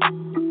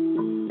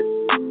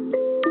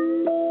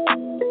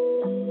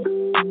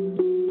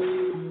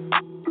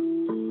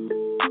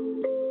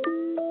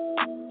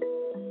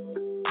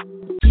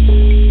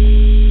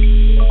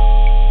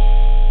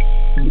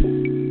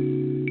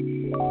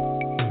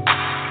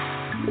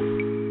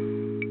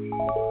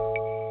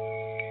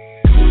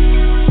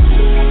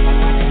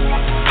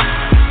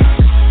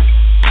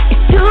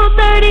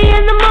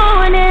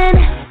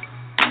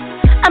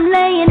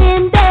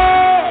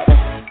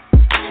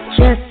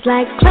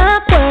 like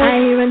clockwork.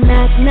 I hear a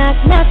knock, knock,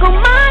 knock on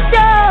my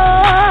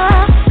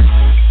door.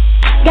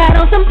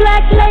 Got on some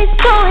black lace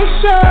going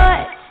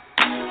short,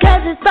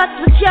 cause it fucks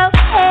with your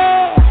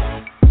head.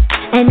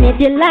 And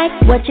if you like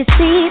what you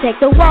see,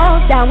 take the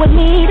walls down with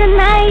me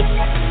tonight.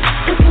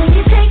 Cause when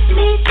you take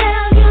me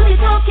down, you be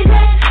talking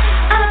that,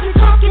 I'll be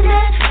talking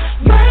that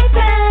right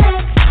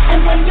back.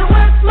 And when you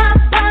work my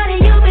body,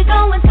 you be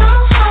going so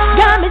hard.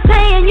 Got me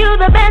saying you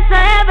the best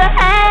I ever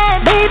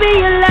had. Baby,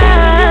 you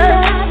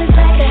love is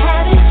like a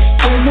habit.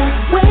 And the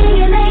way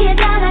you lay it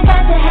down, I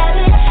got to have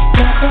it.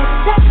 Got that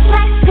sex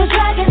like a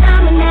dragon,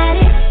 I'm an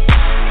addict.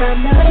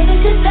 From the way that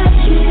you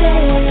touch me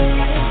there,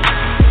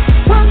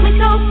 want me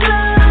so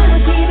good, I'ma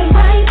give it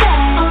right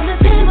back. On the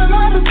table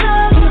or the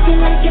floor, if you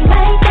like it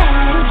right back.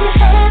 Put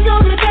your hands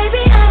on me,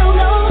 baby, I don't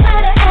know how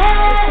to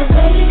act. The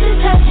way that you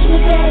touch me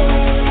there.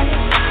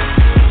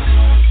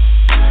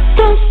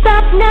 Don't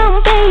stop now,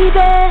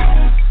 baby,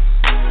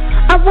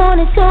 I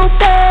want it so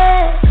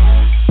bad.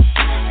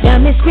 Got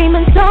me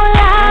screaming so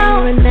loud. I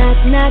hear a knock,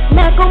 knock,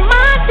 knock on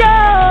my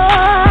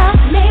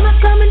door. Neighbors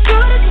coming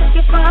through to check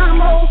if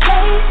I'm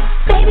okay.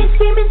 Baby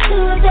screaming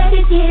too,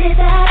 baby get it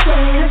that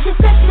way. Cause you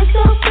touch me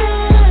so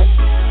good.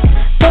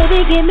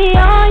 Baby give me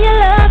all your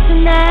love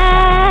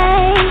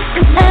tonight.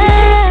 Cause when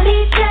you take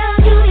me down,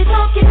 you be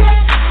talking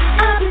that,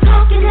 I'll be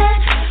talking that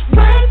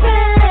right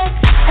back.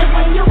 And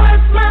when you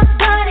work my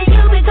body,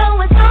 you be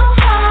going so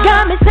hard.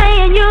 Got me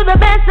saying you the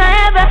best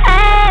I ever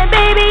had.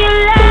 Baby you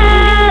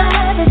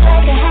love is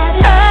like a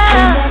habit.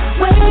 And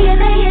the way you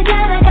lay it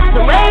down, I got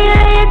the way you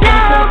lay it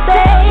down,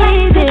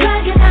 baby.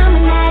 I'm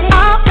an addict.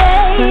 Oh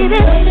baby,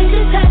 the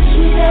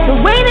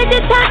way that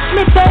you touch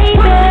me,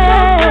 baby.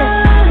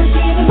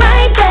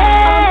 Right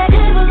back.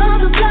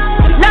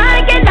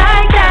 Like it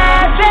like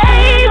that,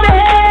 baby.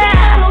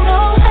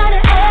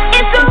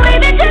 It's the way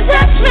that you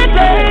touch me,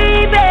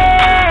 baby.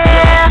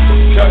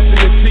 Touching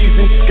the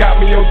season, got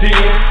me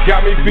ODing.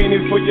 Got me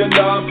feeling for your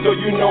love, so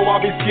you know I'll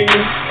be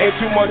scheming. Ain't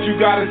too much you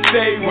gotta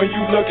say when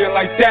you looking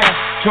like that.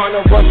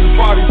 Tryna rush the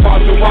party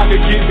spot so I can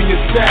give me a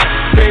sack.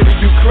 Baby,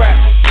 you crack.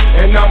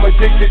 And I'm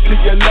addicted to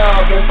your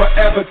love and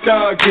forever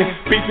thugging.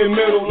 Beat the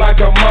middle like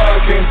a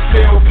mugging,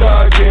 still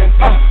thugging.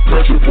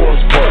 Pressure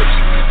force works.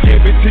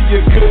 Give it to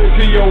you good,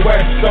 to your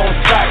ex on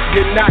sight.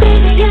 You're not.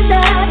 Baby, your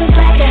love is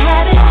like a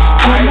habit.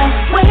 And the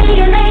way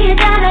you lay it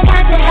down, I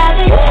got to have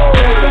it.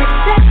 That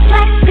sex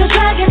like a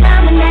dragon,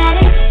 I'm an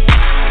addict.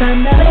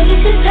 From the way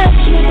you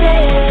touch me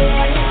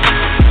there,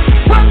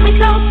 want me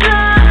so good,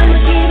 I'ma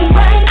give it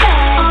right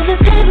back. On the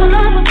table,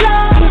 on the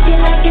floor, if you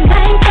like it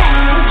right back.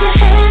 Put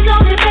your hands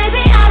on me,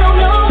 baby, I don't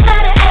know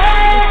how to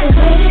act. The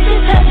way that you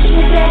touch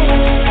me there.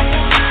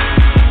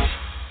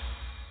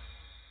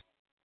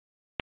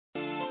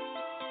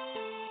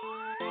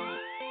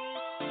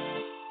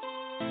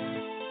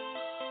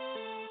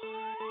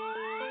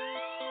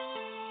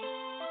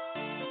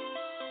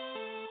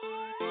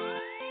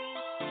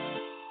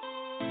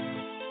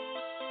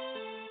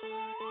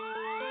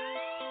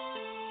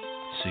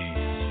 See,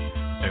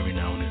 every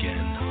now and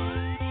again,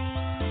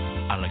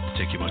 I like to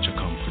take you out your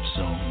comfort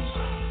zone.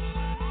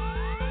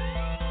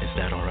 Is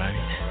that alright?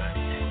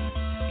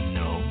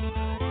 No?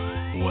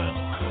 Well,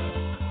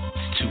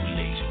 it's too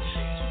late.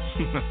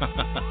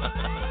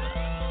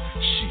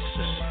 She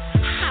said,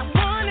 I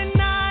want an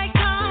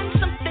icon,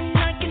 something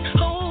I can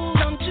hold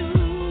on to.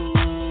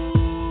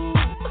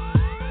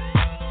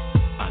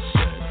 I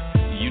said,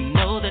 you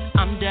know that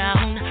I'm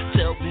down.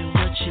 Tell me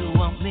what you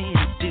want me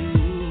to do.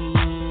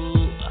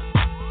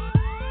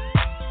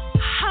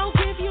 I'll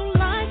give you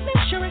life,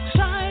 make sure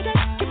excited.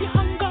 Give you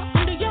hunger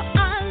under your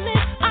eyelid.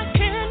 I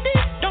candy,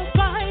 don't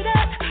fight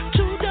it.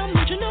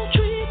 Two-dimensional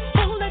treat,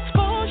 full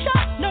exposure,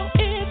 no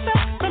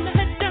effect. From the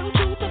head down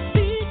to the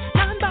feet,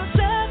 9 by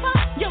 7.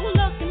 Your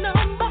lucky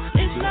number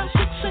is now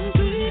 6 and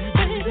 3,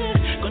 baby.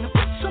 Gonna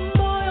put some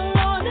oil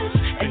on this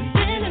and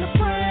then in a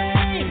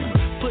frame.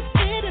 Put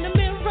it in a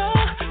mirror.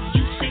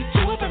 You say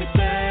to it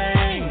everything.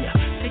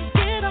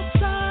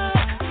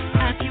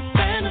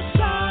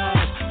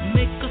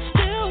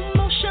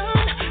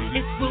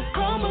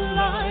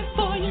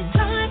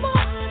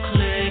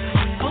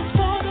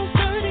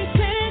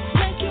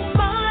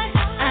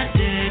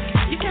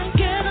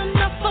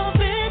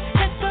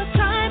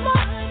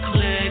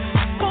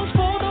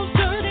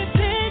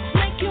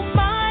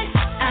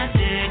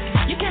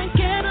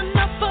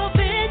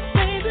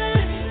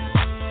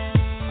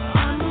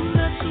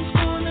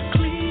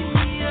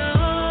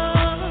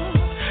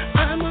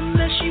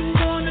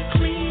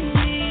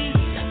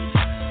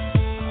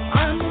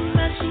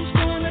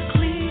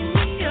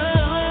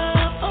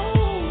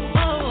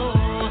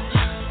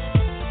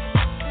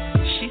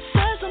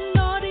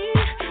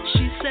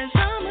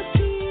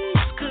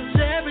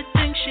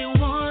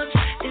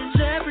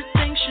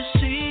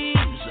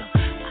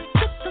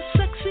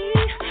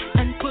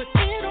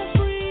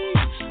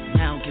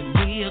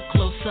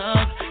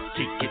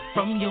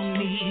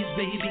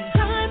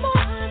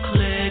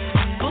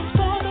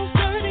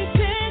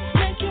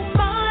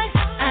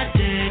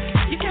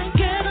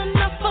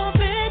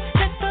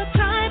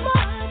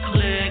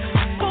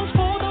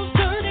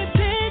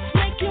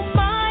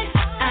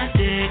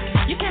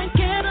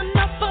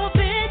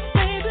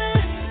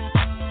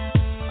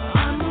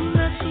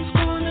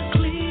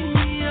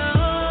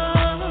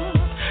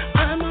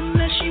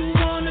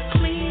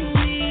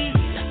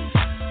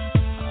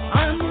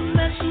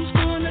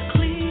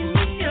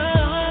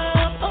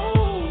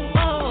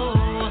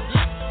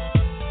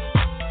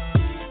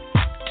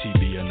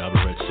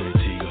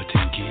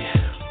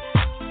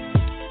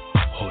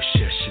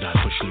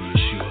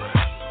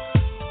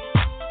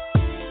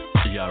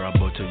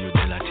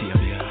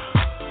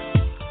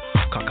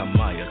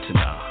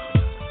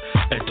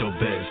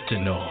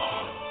 already know.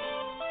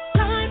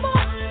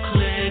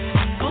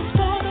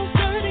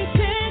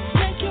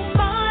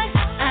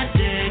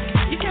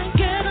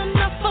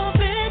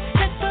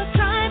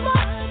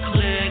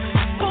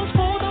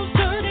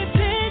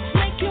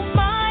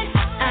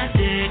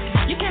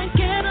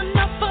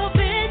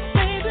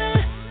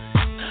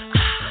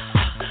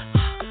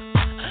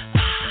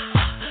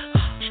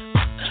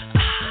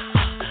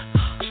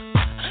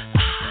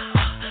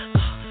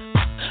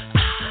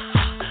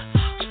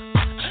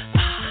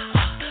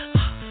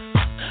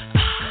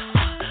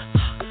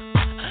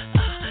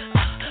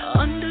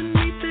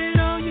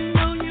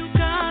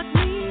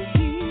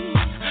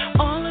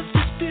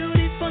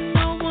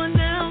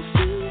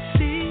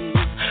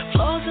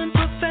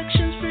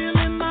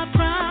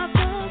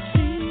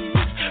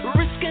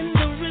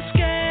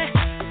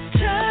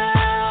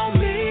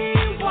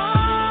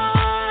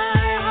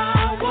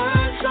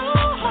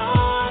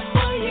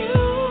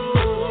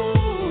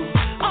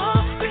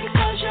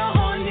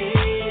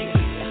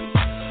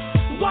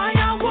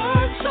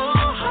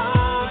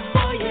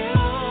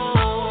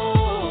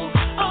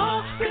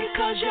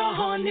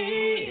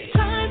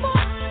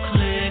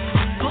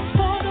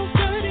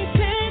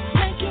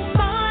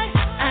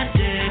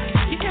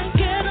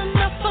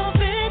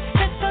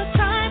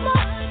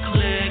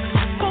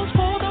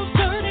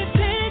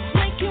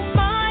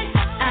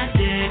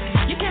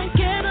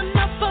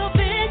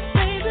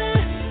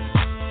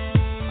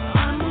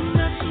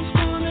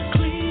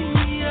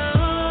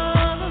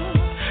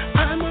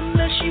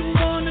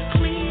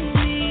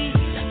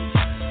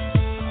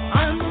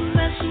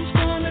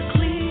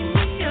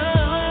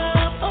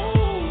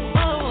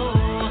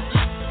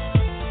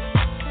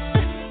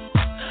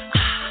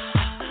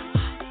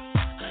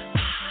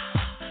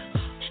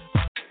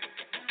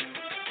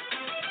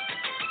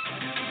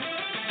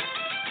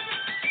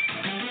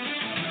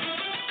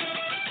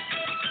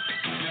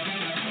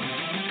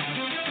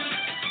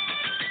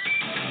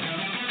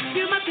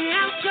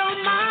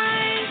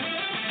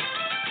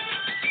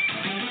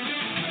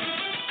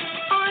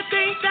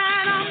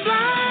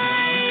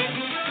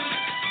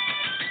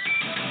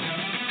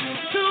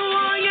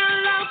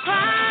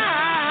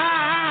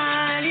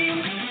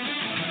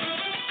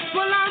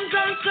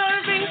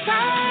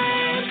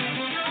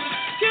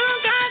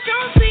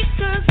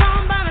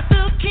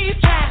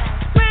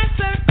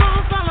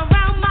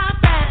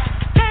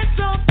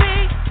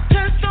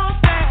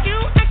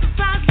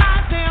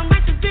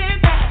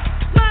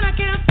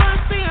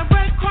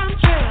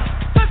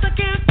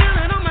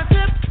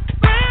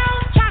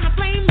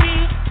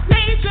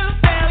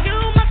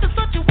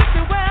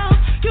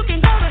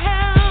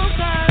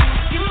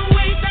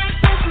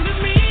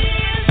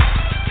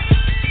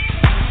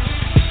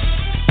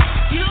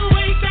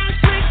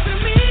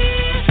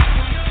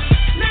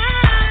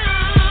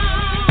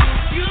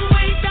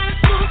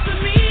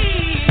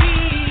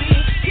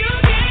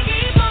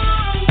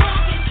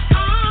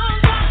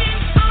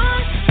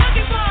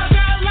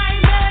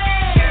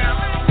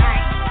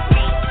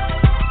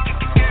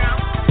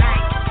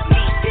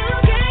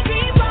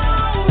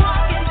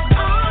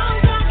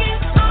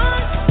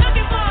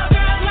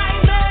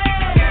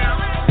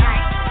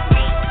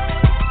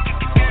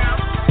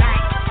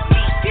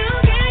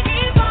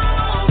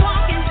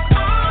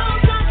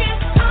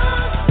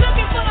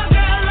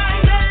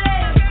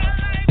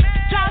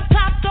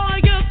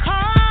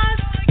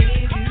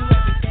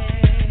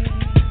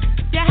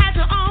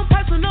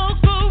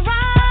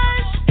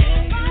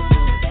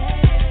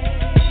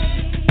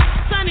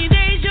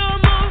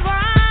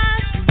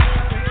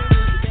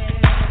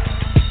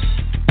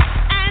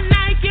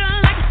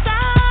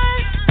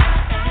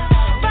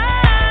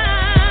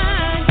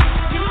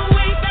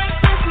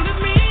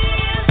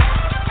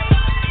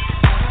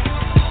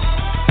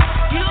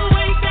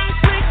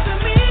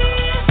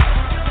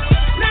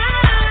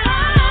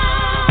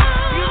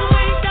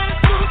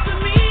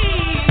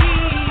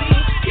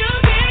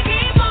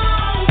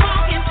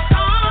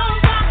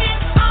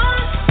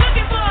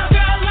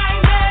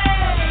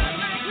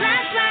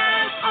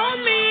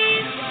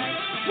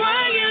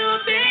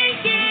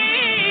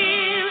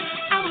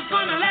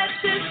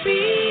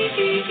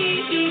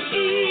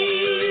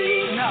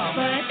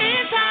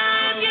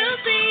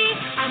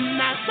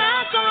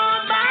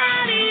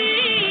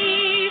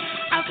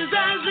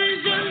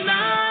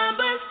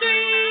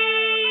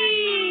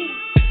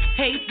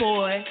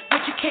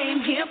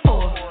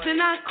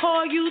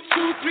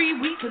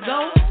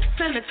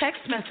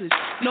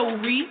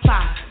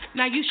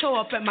 Show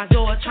up at my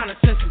door trying to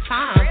spend some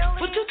time. Really?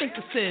 What you think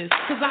this is?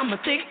 Cause I'm a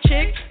thick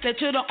chick that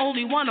you're the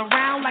only one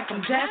around like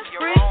I'm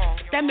desperate.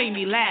 That made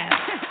me laugh.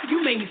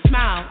 You made me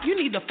smile. You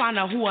need to find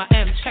out who I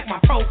am. Check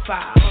my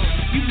profile.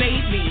 You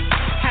made me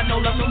have no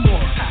love no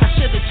more. I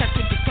should have checked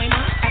the disclaimer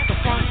at the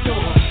front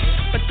door.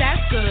 But that's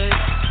good.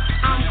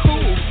 I'm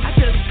cool. I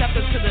just stepped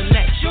into the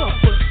next. You're a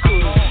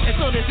footstool. And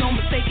so there's no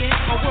mistaking.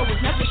 My world was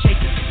never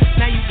shaken.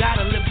 Now you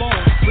gotta live on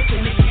with the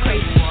nigga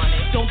crazy.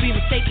 Don't be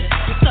mistaken.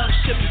 The stuff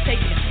should be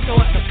taken. Throw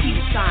up the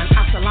peace sign.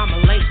 Assalamu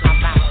alaikum.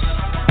 I'm out.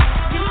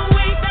 You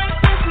ain't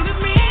that sexy to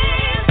me.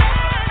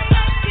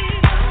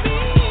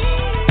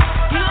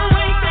 You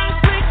ain't that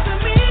slick to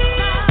me.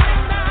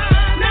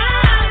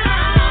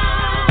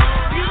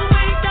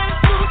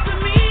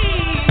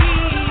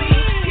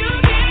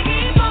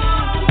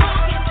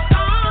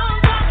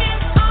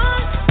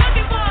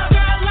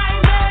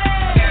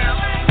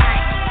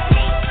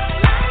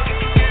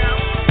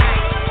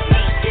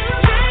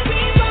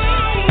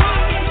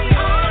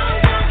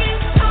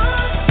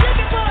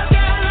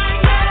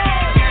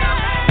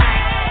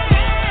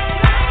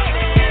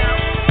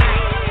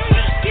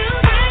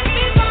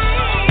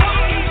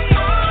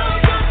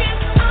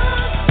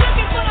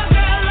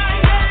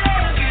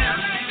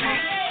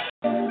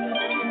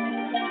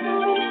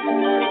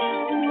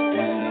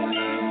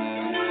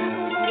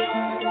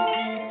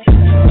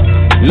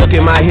 look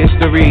at my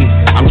history.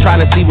 I'm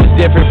trying to see what's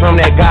different from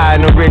that guy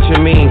in the rich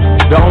and me.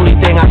 The only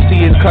thing I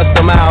see is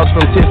custom miles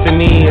from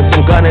Tiffany and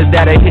some gunners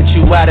that'll hit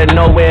you out of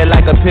nowhere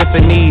like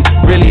epiphany.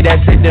 Really,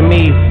 that's it to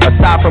me.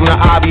 Aside from the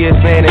obvious,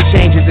 man, it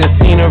changes in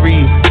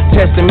scenery.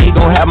 Testing me,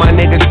 gon' have my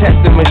niggas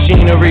testing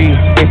machinery.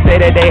 They say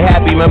that they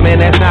happy, my man,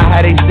 that's not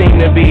how they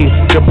seem to be.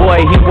 The boy,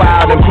 he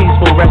wild and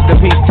peaceful, rest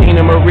in peace, Tina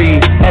Marie.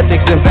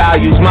 Ethics and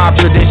values, mob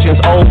traditions,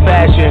 old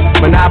fashioned,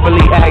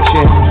 monopoly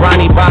action.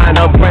 Ronnie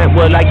buying up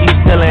Brentwood like he's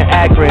still in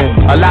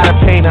Akron. A lot of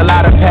pain, a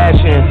lot of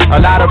passion,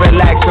 a lot of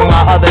relaxing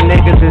while other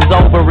niggas is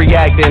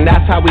overreacting.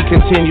 That's how we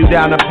continue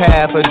down the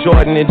path of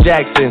Jordan and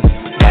Jackson.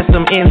 That's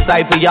some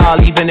insight for y'all,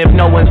 even if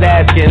no one's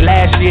asking.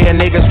 Last year,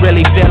 niggas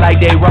really feel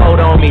like they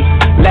rode on me.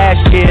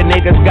 Last year,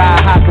 niggas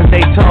got hot cause they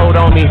told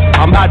on me.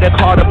 I'm about to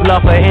call the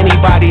bluff of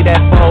anybody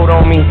that fold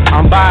on me.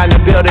 I'm buying the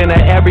building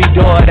of every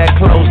door that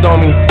closed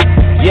on me.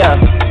 Yeah,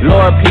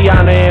 Lord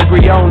Piana and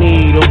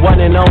Brioni, the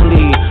one and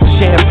only.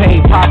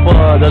 Champagne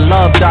Papa, the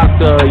love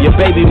doctor. Your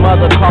baby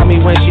mother call me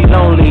when she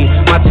lonely.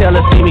 My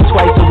tailor see me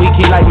twice a week,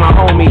 he like my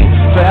homie.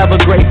 Forever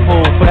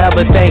grateful,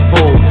 forever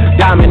thankful.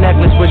 Diamond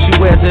necklace, but she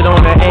wears it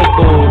on her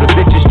ankle. The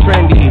bitch is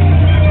trendy.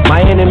 My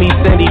enemies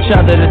send each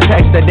other the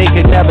text that they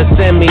could never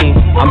send me.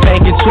 I'm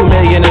banking $2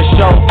 million a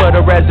show for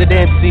the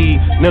residency.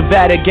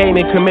 Nevada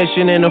Gaming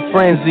Commission in a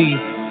frenzy.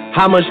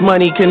 How much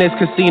money can this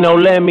casino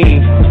lend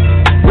me?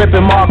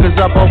 Ripping markers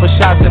up over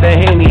shots of the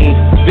Henny.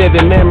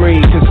 Vivid memory,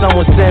 can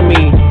someone send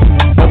me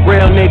a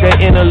real nigga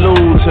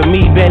interlude? To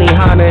me,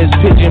 Benihana is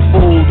pigeon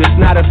food.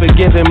 It's not a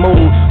forgiving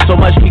move. So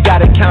much we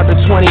gotta count the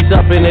 20s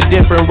up in a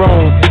different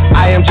room.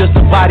 I am just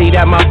a body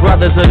that my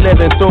brothers are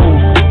living through.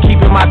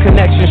 Keeping my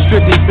connection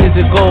strictly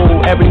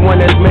physical.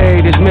 Everyone that's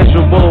married is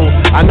miserable.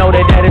 I know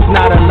that is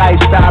not a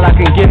lifestyle I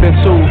can give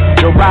into.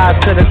 The rise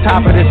to the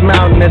top of this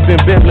mountain has been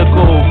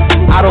biblical.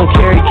 I don't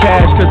carry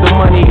cash cause the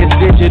money is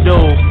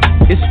digital.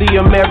 It's the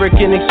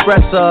American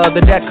Expresser,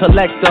 the debt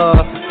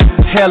collector.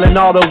 Hailing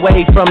all the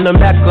way from the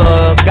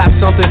Mecca. Got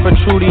something for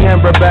Trudy and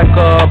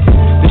Rebecca.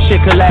 This shit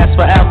could last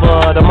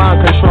forever. The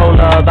mind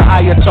controller, the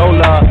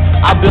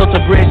Ayatollah. I built a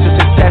bridge to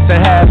success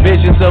and had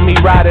visions of me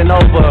riding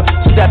over.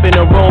 Step in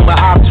the room and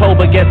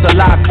October gets a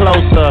lot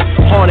closer.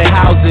 Haunted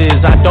houses,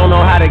 I don't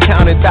know how to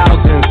count in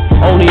thousands.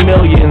 Only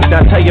millions.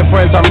 Now tell your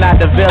friends I'm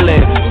not the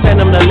villain. Send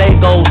them to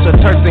Lagos or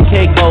Turks and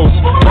Caicos,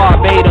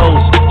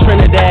 Barbados,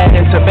 Trinidad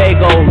and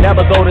Tobago.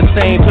 Never go the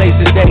same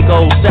places they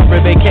go.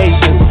 Separate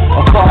vacations.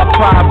 A far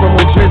cry from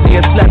when Drizzy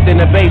had slept in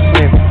the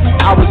basement.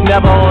 I was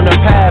never on the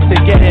path to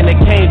get into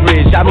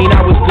Cambridge. I mean,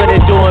 I was good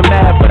at doing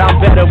math, but I'm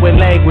better with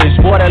language.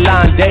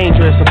 Borderline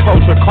dangerous,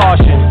 approach with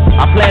caution.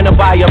 I plan to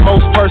buy your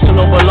most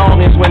personal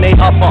belongings when they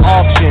up for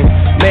auction.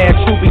 Man,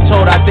 truth be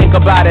told, I think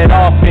about it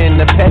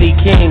often. The petty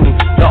king,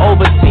 the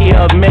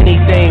overseer of many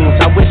things.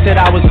 I wish that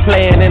I was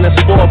playing in a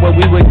sport where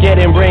we were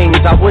getting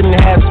rings. I wouldn't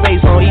have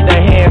space on either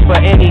hand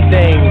for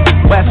anything.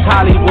 West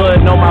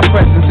Hollywood, know my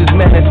presence is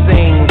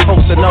menacing.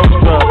 Cosa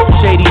Nostra,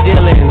 shady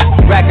dealings,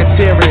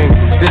 racketeering.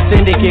 The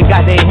syndicate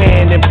got their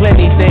hand in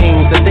plenty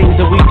things. The things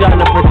that we done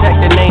to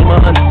protect the name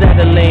are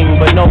unsettling,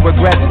 but no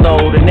regrets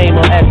though. The name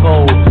will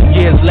echo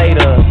years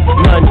later.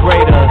 None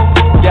greater.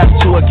 Death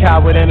to a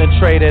coward and a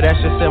traitor. That's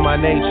just in my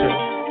nature.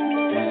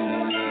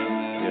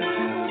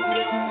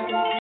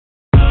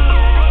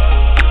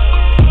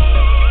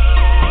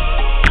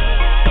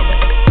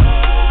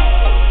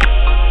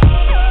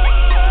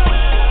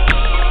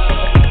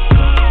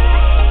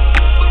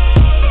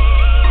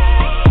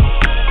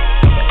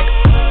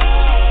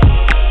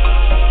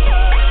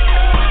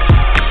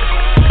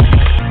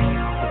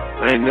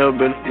 I ain't never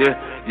been, I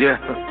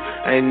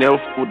ain't never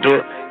fooled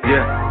up,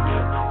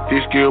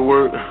 This good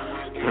work,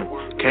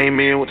 came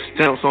in with the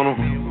stamps on them,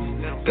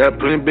 got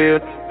put in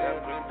bed,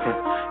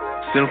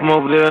 sent from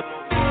over there,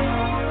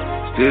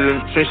 still in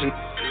the trenches,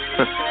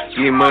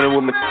 getting money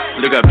with my,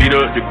 look, I beat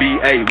up the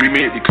B.A.,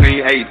 remix the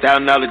clean,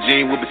 $1,000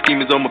 jean with the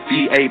schemers on my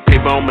feet,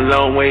 paper on my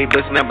long way,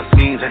 busting out my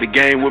scenes, had the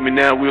game with me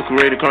now, we'll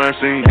create a crime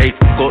scene,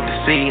 fuck the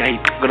scene,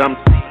 but I'm,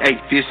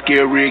 this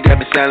scary rig got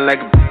me sounding like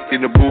a in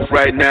the booth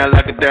right now,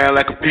 lock it down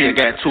like a pin.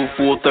 Got 2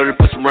 full 30,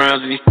 put some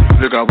rounds in these.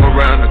 Look, I walk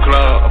around the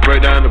club, I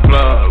break down the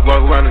block,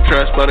 walk around the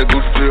trash spot, a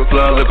Gucci flip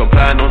flop. Look, I'm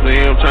plotting on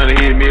him, trying to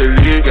hit me a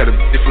lick. Got a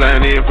bitch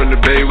flying in from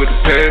the bay with the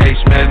pay.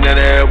 Smashing that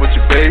ass with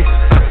your bae.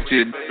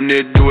 Shit,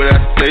 nigga, do what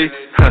I say.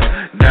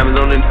 Diamonds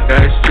on the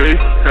guy straight.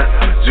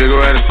 Jiggle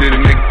around the city,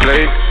 make a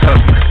play.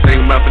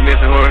 Thinking about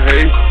finesse and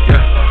Jorge.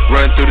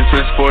 Run through the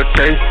trench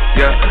forte.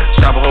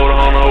 Shop a holder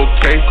on the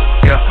okay.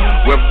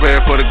 Weapon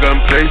prepared for the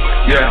gunplay.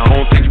 I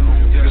don't think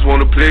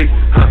wanna play,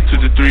 to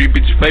the 3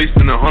 beat your face,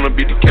 and the 100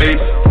 beat the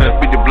case,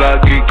 beat the block,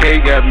 get K,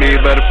 got me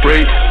by the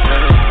freight.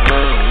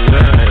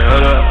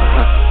 Hold up,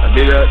 I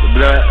beat up the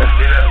block,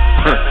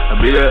 I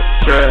beat up the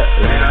trap,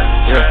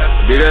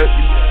 I beat up,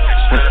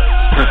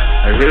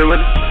 I hit it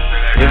with it,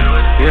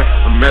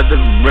 I'm at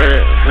the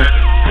bread,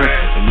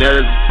 and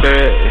that is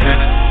bad,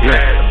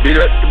 I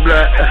beat up the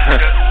block,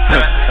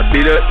 I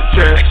beat up the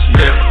trap,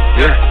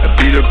 I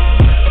beat up,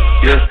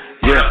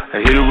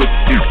 I hit it with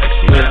the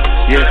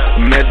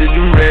I'm at the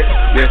direct,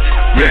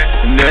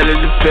 and that is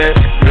a fact,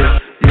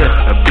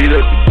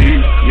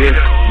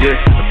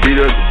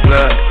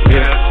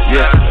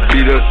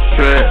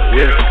 trap,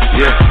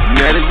 yeah.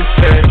 Mad as a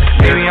trap.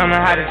 Maybe I'm the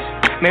hottest,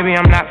 maybe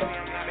I'm not.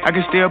 I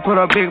can still put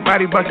up big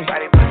body buckets.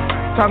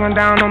 Talking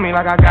down on me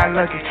like I got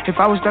lucky. If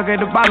I was stuck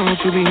at the bottom, would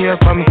you be here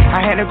for me?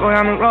 I had to go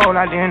down the road,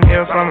 I didn't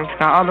hear from him.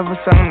 Now all of a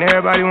sudden,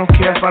 everybody won't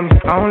care for me.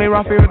 I only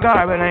rock fear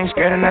regard, but I ain't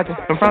scared of nothing.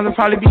 Them friends would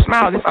probably be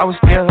smiles if I was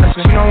still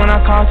hustling. You know when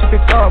I call to pick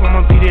up,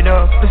 I'ma beat it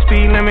up. The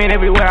speed limit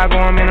everywhere I go,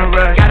 I'm in a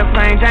rush. Got a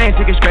plain Jane,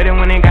 took it straight in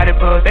when they got it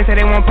buzzed. They say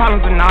they want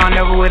problems, but nah,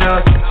 never with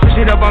us.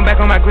 Switch it up, I'm back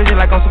on my grizzly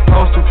like I'm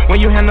supposed to.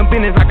 When you handle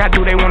business like I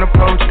do, they won't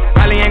approach you.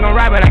 Probably ain't gon'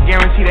 ride, but I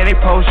guarantee that they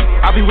post you.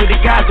 I'll be with the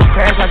guys who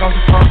crash like I'm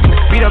supposed to.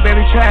 Beat up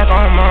every track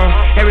on my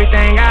own.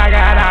 Everything I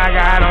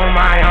got on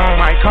my own.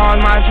 My cars,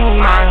 my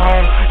jewels, my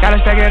home. Gotta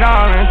stack it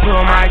all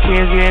until my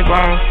kids get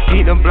grown.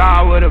 Eat the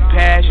blog with a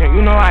passion.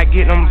 You know I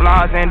get them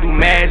blogs and do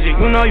magic.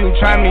 You know you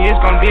try me, it's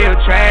gon' be a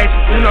tragic.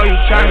 You know you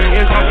try me,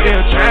 it's gon' be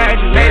a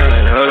tragic. Baby,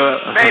 hold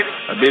up, baby.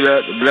 I beat up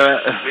the blood.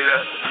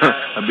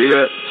 I beat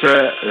up the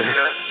trap.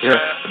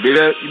 Yeah, I beat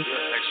up.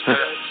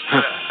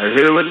 I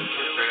hit it with it.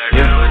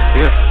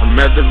 Yeah. I'm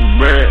after the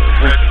bread.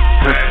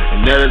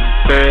 And that is the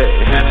fed.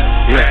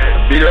 Yeah,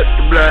 I beat up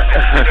the blood.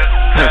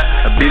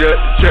 I beat up the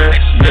trash,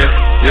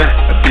 yeah,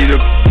 I beat up,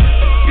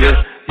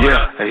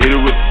 yeah, I hit it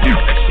with the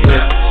juice,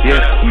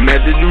 yeah, I'm at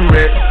the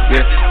red,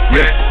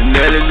 yeah, and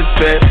that is the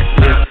fact,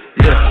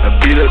 yeah, I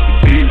beat up the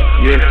beat,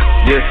 yeah,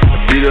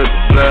 I beat up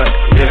the blood,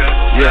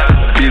 yeah,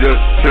 I beat up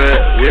the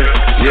trash,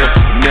 yeah,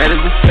 and that is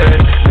the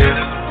fact,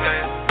 yeah.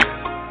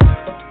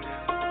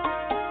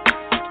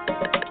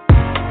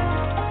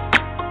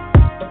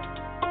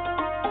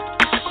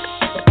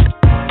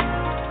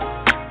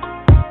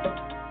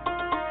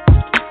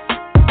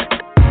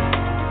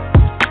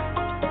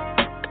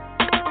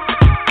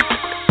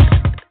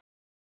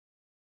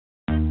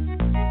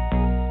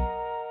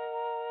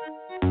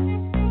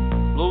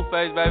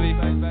 Face, baby.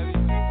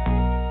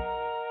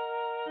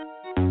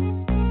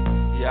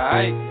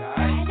 Yeah,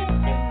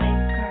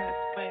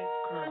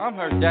 I'm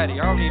her daddy.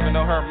 I don't even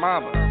know her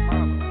mama.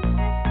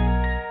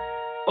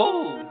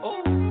 Ooh.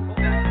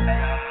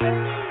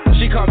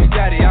 She call me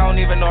daddy. I don't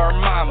even know her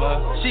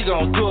mama. She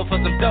gon' do it for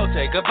some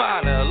Dolce,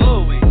 Gabbana,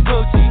 Louis,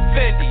 Gucci,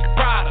 Fendi,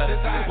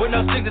 Prada, with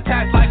no strings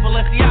attached like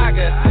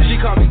Balenciaga. She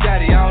call me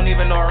daddy. I don't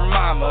even know her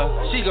mama.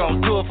 She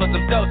gon' do it for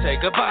some Dolce,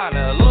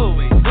 Gabbana,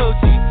 Louis,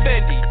 Gucci,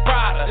 Fendi,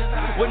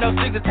 Prada, with no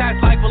strings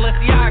attached like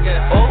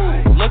Balenciaga.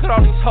 Oh, look at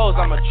all these hoes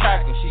I'm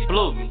attracting. She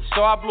blew me,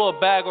 so I blew a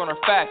bag on her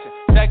fashion.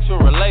 Sexual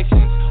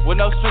relations with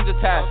no strings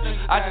attached.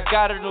 I just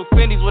got her new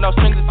Fendi's with no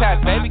strings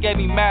attached. Baby gave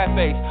me mad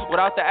face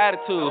without the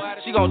attitude.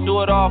 She gon'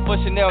 do it all for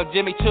Chanel and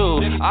Jimmy Choo.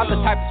 I'm the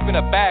type to spin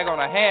a bag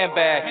on a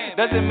handbag.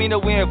 Doesn't mean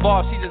that we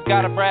involved, she just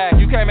gotta brag.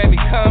 You can't make me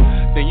come,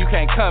 then you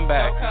can't come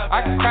back.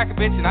 I can crack a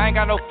bitch and I ain't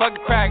got no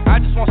fucking crack.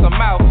 I just want some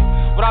mouth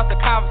without the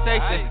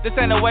conversation. This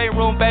ain't a waiting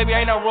room, baby,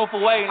 ain't no room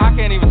for waiting. I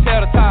can't even tell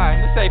the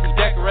time, this ain't for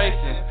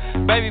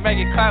decoration. Baby, make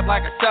it clap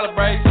like a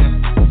celebration.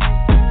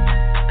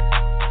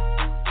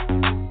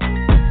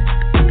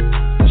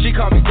 She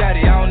call me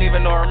daddy, I don't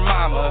even know her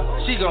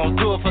mama. She gon'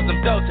 do it for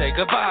some Dolce,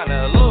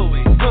 Gabbana,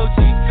 Louis,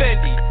 Gucci,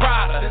 Fendi,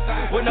 Prada,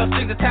 with no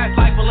strings attached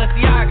like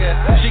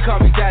Balenciaga. She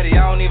call me daddy,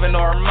 I don't even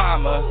know her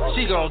mama.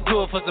 She gon'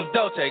 do it for some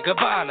Dolce,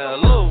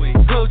 Gabbana, Louis,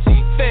 Gucci,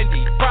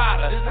 Fendi,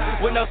 Prada,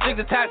 with no strings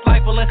attached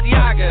like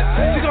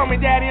Balenciaga. She call me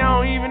daddy, I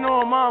don't even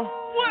know her mama.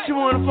 She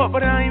wanna fuck,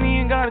 but I ain't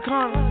even got a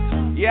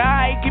condom. Yeah,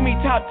 alright, give me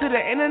top to the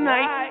end of the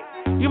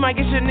night. You might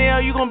get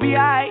Chanel, you gon' be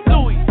alright.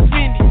 Louis,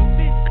 Fendi,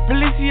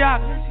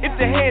 Balenciaga. If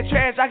the head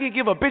trash, I could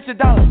give a bitch $1.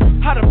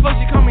 How the fuck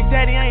she call me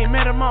daddy? I ain't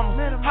met her mama.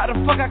 How the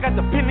fuck I got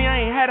the penny?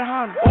 I ain't had a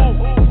Honda. Ooh,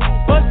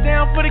 bust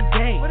down for the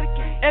game.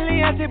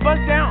 Elliot bust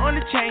down on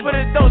the chain for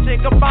the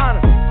Dolce Gabbana.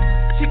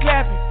 She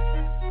clapping.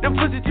 Them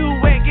pussy too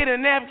wet, get a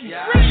napkin.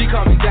 She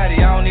call me daddy,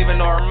 I don't even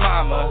know her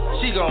mama.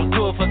 She gon'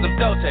 do it for some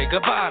Dolce,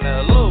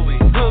 Gabbana, Louis,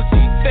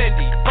 Gucci,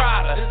 Fendi,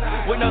 Prada,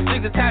 with no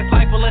strings attached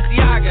like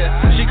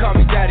Balenciaga. She call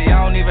me daddy,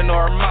 I don't even know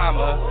her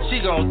mama.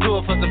 She gon' do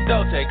it for some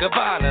Dolce,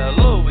 Gabbana,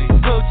 Louis,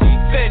 Gucci,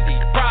 Fendi,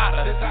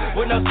 Prada,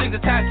 with no strings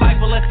attached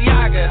like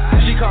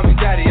Balenciaga. She call me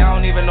daddy, I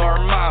don't even know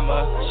her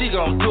mama. She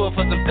gon' do it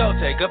for some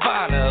Dolce,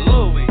 Gabbana,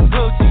 Louis,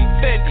 Gucci,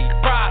 Fendi,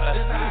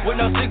 Prada, with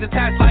no strings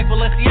attached like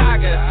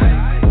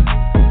Balenciaga.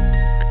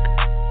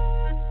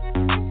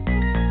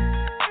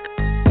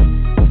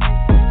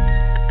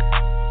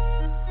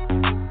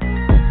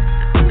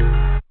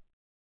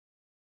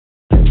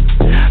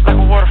 Like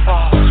a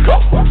waterfall,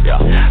 yeah,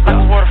 like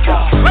a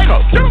waterfall. Hey,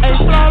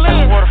 fall in,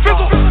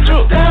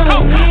 drip down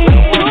on me.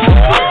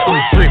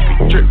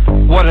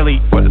 Drippy, waterly,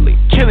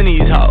 killing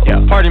these hoes.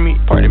 Yeah, pardon me,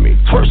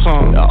 twerk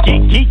song,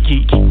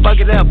 geek, fuck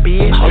it up,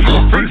 bitch. Oh, you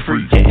a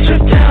free, yeah.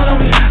 Drip down on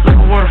me, like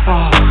a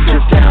waterfall.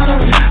 Drip down on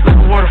me, like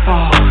a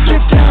waterfall.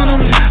 Drip down on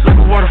me, like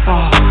a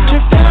waterfall.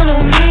 Drip down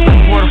on me, like a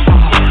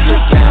waterfall.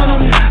 Drip down on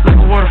me, like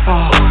a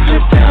waterfall.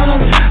 Drip down on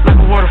me, like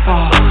a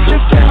waterfall.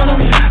 Drip down on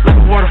me, like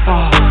a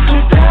waterfall.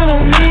 Drip down on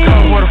me,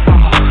 like a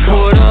waterfall.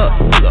 What up?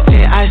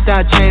 Yeah, I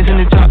start chains in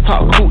the drop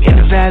top, cool in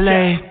the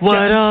valet.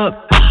 What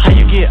up? How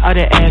you get all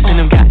that ass in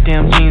them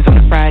goddamn jeans on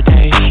a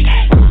Friday?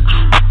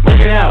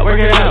 Work it out,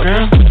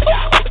 girl.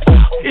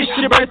 It's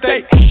your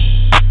birthday.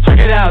 Twerk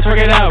it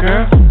out,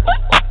 girl.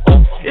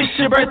 It's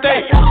your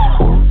birthday.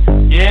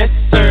 Yes,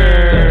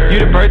 sir. You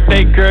the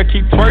birthday girl,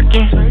 keep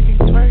twerking.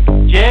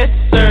 Yes,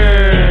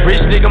 sir.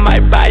 Rich nigga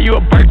might buy you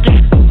a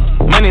Birkin.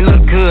 Money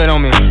look good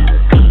on me.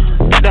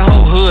 Got the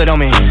whole hood on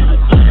me.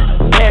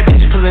 Bad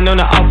bitch pulling on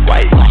the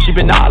off-white. She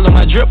been all on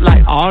my drip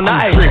like all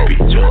night.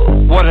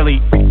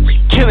 Waterly,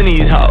 killing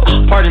these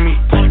hoes. Pardon me.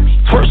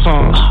 Twerk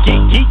song,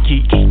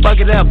 geek. Fuck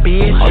it up,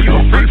 bitch. Oh, you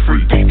a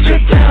freak.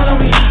 Drip down on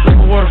me like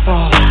a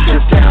waterfall.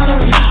 Drip down on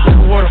me like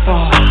a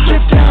waterfall.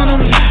 Drip down on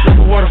me like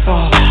a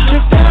waterfall.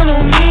 Drip down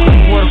on me like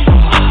a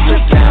waterfall.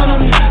 Drip down on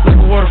me like a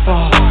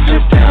waterfall.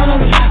 Drip down on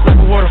me like a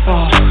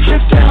waterfall.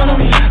 Drip down on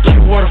me like a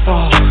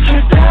waterfall.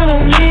 Drip down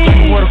on me like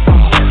a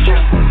waterfall.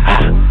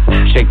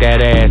 Shake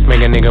that ass, make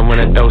a nigga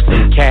wanna throw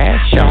some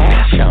cash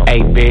on.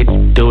 Hey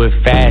bitch, do it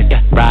fast.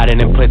 Ride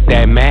it and put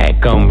that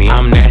Mac on me.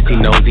 I'm nasty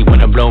nosy,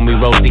 wanna blow me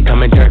rosy.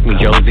 Come and jerk me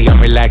Josie.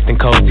 I'm relaxed and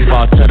cozy,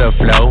 fall to the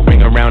flow.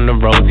 Ring around the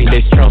rosy.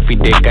 This trophy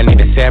dick, I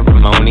need a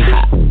ceremony.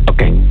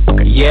 Okay.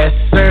 Yes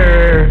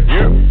sir.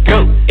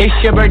 Go, it's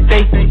your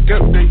birthday.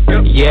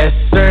 Yes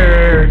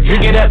sir.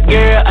 Drink it up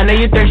girl, I know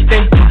you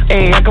thirsty.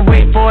 Hey, I can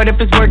wait for it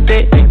if it's worth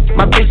it.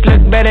 My bitch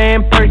look better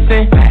in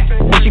person.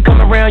 When she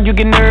come around you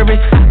get nervous.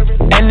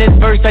 And this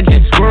verse I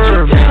just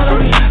swerve. Drip down on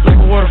me like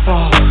a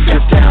waterfall.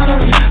 Drip down on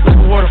me like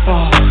a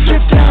waterfall.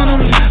 Drip down on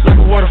me like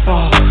a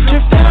waterfall.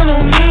 Drip down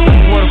on me like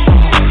a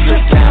waterfall.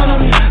 Drip down on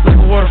me like a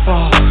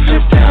waterfall.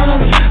 Drip down on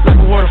me like a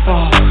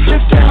waterfall.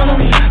 Drip down on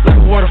me like a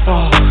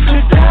waterfall.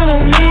 Drip down on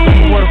me like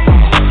a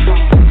waterfall.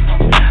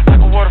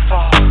 Like a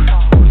waterfall.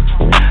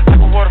 Like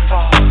a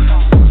waterfall.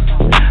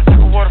 Like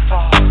a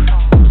waterfall.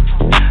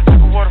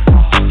 Like a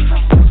waterfall.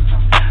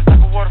 Like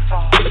a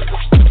waterfall.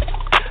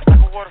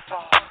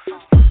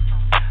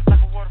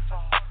 Like a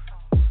waterfall.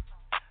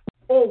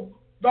 1,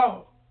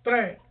 2,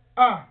 3,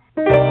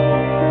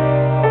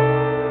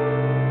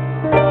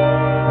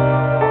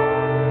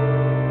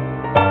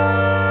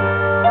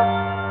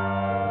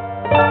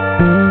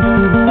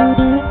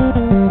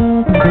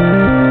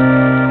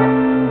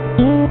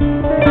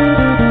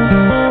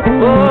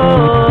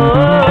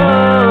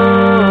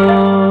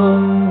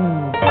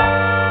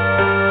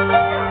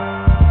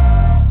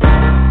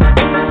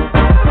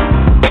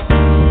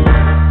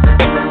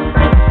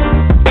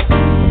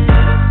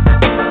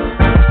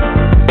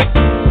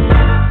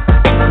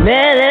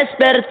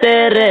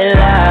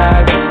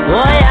 Relax,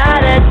 voy a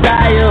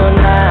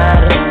desayunar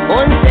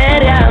un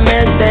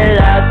seriamente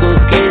la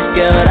cookies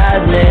que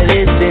horas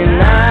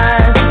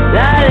medicinal,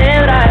 las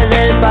hebras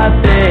del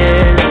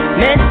papel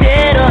me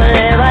hicieron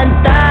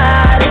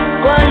levantar,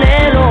 con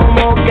el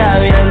humo que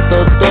aviento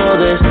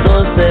todo esto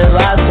se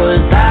va a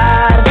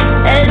soltar,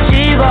 el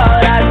chivo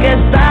ahora que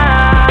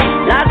está,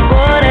 la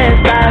core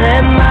está de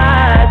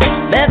más,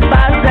 me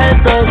pasa el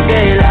toque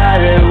y la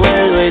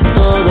devuelvo y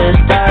todo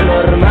está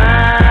normal.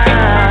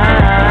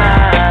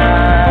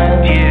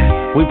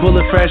 We pull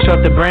it fresh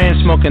off the brand,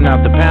 smoking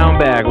out the pound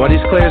bag. While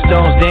these clear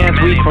stones dance,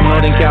 we from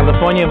Northern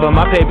California, but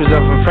my papers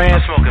are from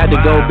France. Had to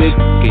go big,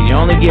 you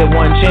only get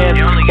one chance.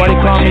 Why they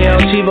call me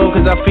El Chivo?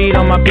 Cause I feed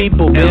on my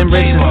people. Been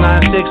rich since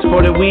 9-6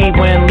 for the weed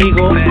when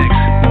legal.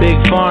 Big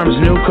farms,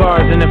 new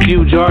cars, and a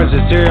few jars of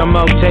cereal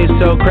milk tastes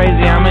so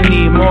crazy, I'ma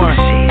need more.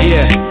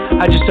 Yeah,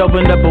 I just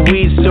opened up a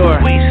weed store.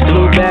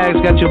 Blue bags,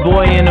 got your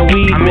boy in a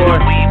weed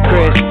war.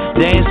 Chris,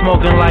 they ain't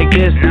smoking like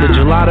this. The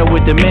gelato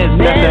with the mints,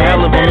 that's a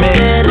hell of a mix.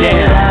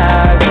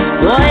 Damn.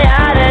 Voy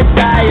a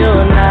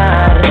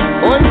desayunar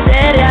un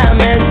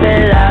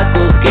seriamente la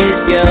cookies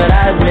que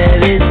horas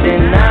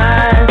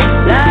medicinal,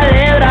 las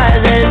hebras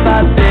del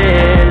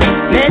papel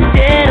me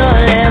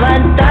hicieron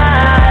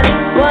levantar,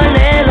 con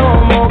el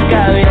humo que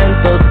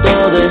aviento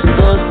todo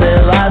esto se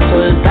va a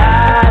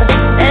soltar,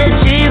 el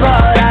chivo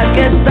ahora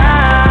que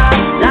está,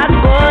 la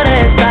core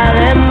está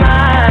de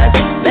más,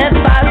 me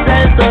pasa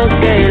el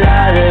toque y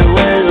la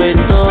devuelvo y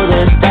todo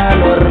está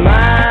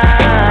normal.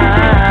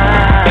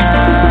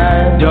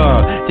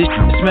 This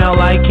smell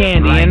like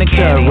candy in the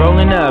cup,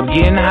 rolling up,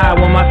 getting high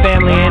with my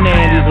family and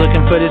Andy's,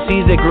 looking for the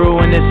seeds that grew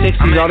in the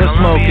 60s, all the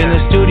smoke in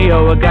the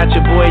studio, I got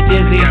your boy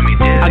dizzy,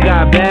 I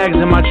got bags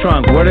in my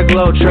trunk, where the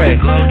glow tray,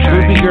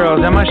 groupie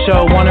girls at my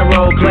show wanna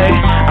role play,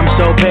 I'm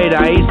so paid,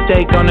 I eat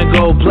steak on the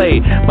gold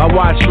plate, my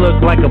watch look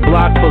like a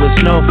block full of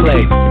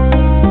snowflakes.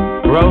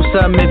 Roll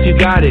something if you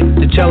got it.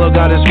 The cello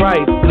got us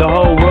right. The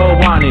whole world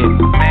want it.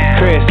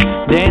 Chris,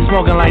 they ain't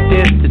smoking like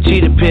this. The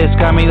cheetah piss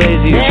got me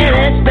lazy. Me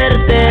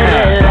desperté,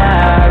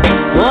 relax.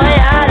 Voy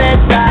a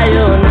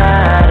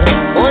desayunar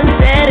un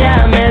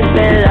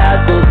seriamente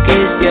la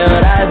cookies que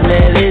horas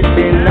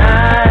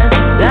medicinal.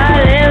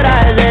 Las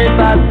hebras del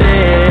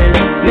papel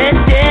me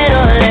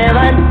hicieron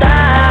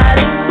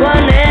levantar. Con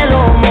el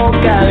humo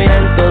que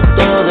aviento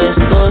todo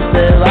esto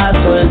se va a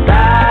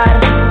soltar.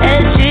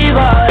 El chivo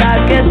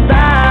ahora que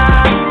está.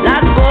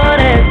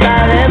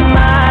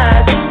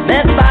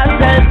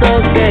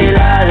 Que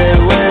la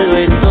devuelvo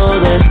y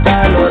todo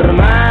está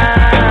normal.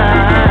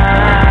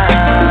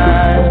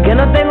 Que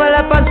no tengo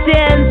la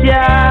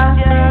paciencia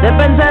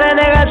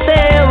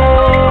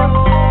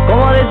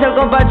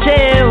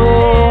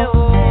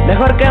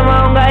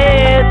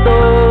esto.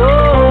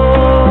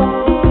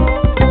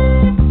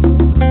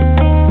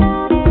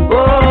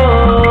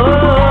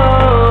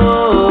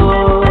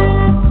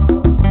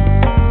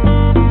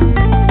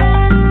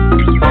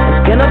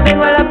 Que no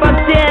tengo la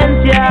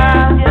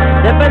paciencia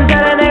de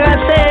pensar en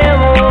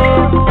negativo,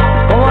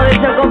 como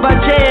dice el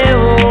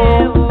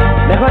compachevo,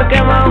 mejor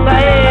que me haga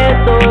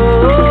esto.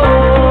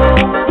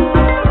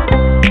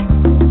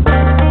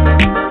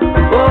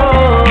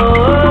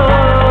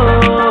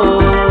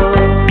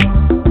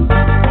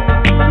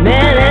 Me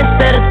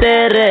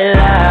desperté,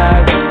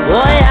 relax,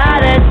 voy a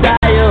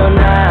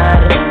desayunar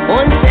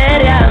un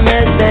cereal,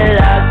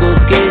 la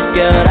cookies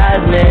que ahora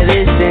es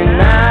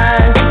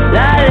medicinal.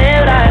 La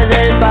hebra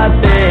del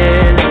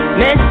papel,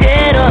 me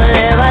quiero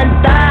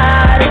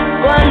levantar,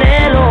 con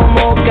el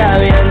humo que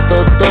aviento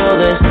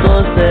todo esto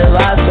se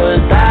va a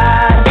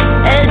soltar.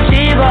 El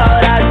chivo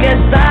ahora que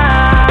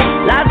está,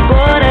 la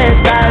core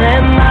está de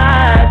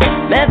más,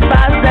 me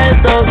pasa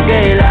el toque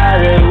y la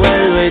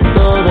devuelvo y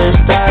todo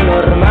está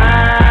normal.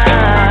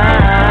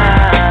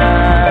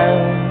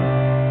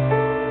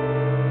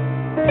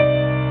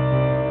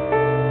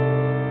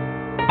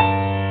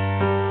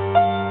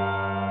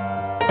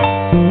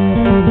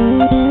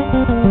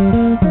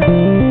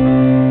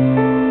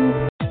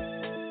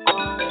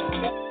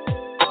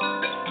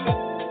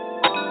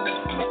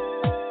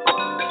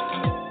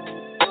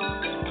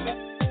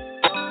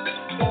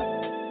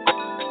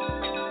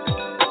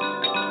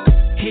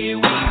 Here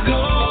we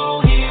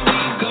go, here we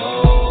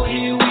go,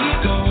 here we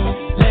go.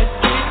 Let's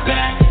get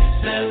back,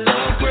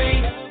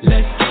 celebrate.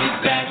 Let's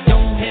get back,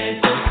 don't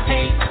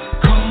hesitate.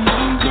 Come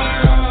on,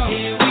 girl.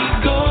 Here we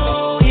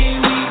go,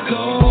 here we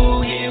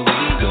go, here we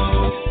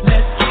go.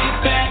 Let's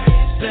get back,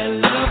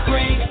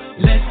 celebrate.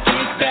 Let's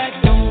get back,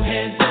 don't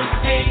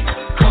hesitate.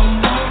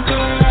 Come on,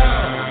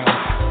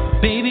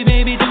 girl. Baby,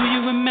 baby, do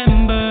you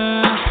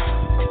remember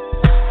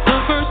the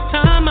first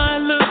time I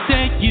looked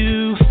at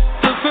you?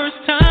 The first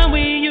time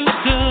we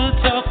used to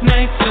talk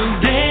night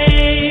till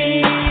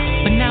day,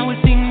 but now it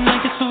seems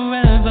like it's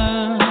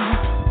forever.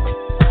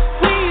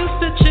 We used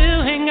to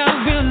chill, hang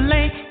out real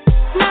late.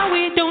 Now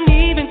we don't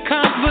even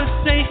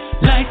conversate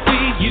like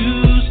we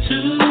used to.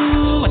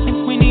 I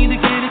think we need to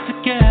get it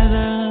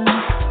together.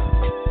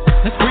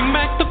 Let's bring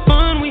back the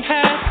fun we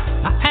had,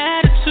 our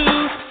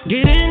attitude.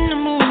 Get in the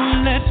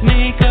mood, let's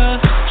make a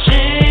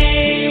change.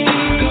 Here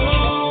we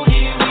go,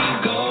 here we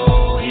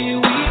go, here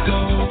we go.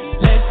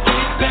 Let's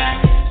get back,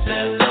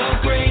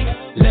 celebrate.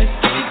 Let's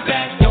get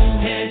back, don't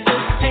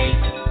hesitate.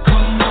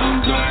 Come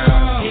on,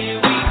 girl. Here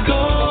we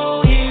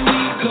go, here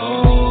we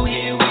go,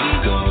 here we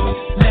go.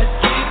 Let's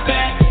get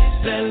back,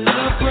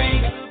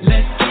 celebrate.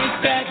 Let's get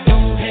back,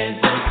 don't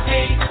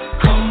hesitate.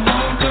 Come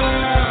on,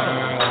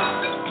 girl.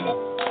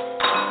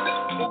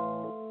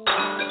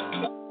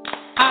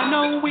 I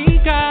know we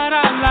got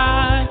our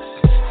lives,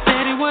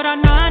 steady with our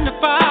 9 to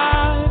 5.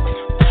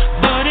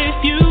 But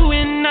if you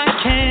and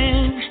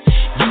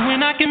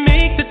I can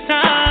make the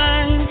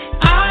time,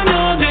 I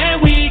know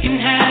that we can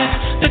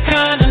have the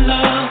kind of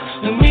love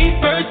when we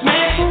first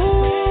met.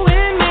 Ooh,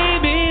 and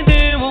maybe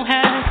then we'll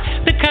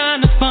have the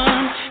kind of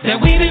fun that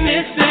we've been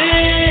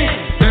missing.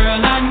 Girl,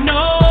 I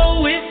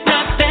know it's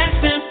not that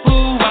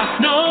simple. I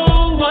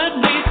know what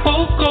we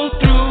both go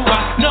through.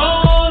 I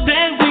know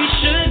that we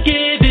should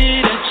give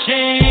it a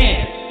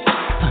chance.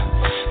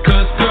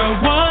 'Cause girl,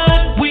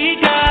 what we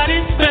got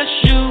is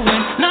special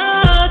and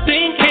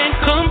nothing can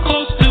come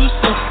close to.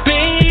 So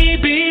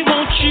baby,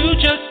 won't you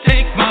just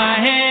take my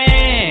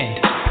hand?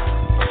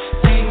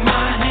 Take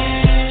my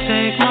hand.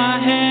 Take my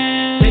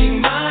hand. Take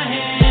my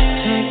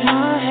hand. Take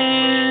my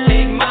hand.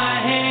 Take my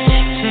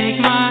hand. Take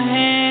my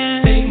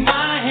hand. Take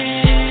my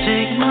hand.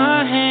 Take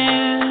my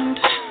hand.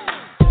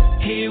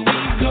 Here we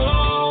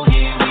go,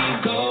 here we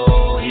go,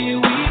 here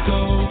we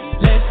go.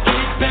 Let's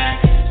get back,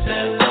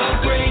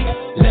 celebrate.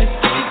 Let's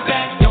get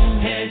back, don't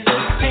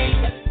hesitate.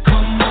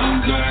 Come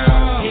on,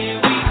 girl. Here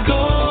we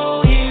go,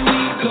 here we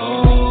go,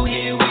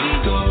 here we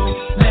go.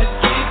 Let's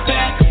get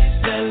back,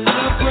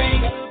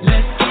 celebrate.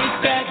 Let's get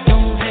back,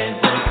 don't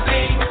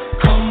hesitate.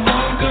 Come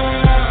on,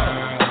 girl.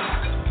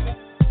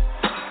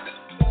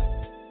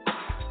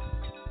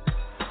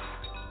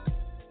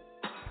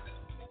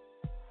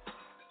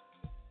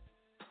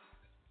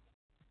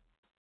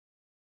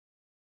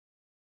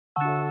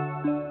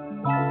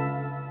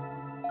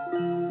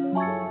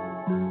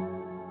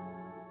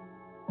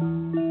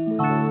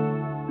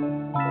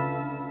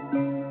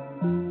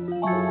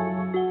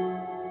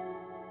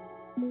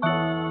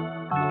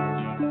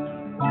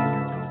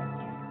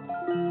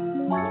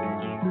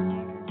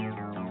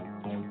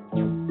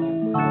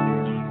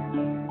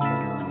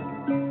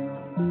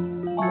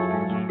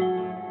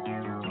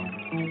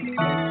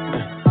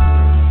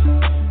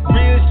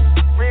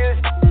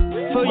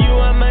 For you,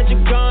 I might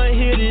just go and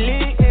hit a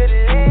lick.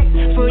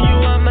 For you,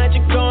 I might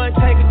just go and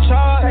take a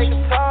charge.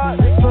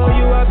 For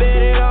you, I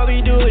bet it all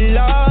we do is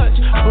large.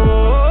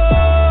 Oh,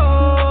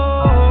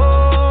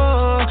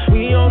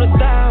 we on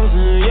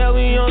 1,000, yeah,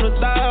 we on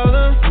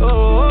 1,000.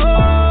 Oh,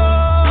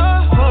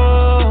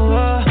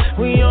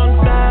 we on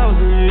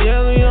 1,000,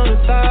 yeah, we on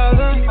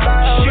 1,000.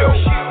 Yo,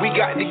 we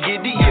got the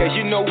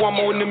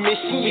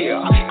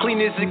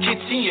is a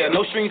kitchen, yeah.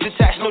 No strings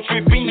attached, no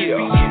tripping, yeah.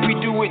 We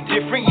do it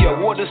different,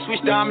 yeah. Water switch,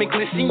 diamond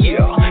glisten,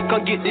 yeah.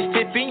 Come get this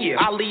tipping, yeah.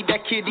 I leave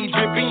that kitty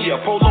dripping, yeah.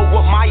 Polo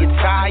up my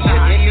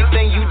attire,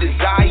 anything you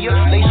desire.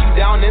 Lace you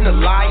down in a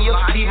liar,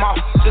 leave my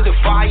to the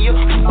fire.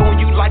 On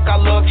you like I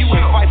love you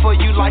and fight for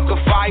you like a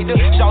fighter.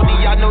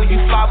 Shawty, I know you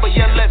fly, but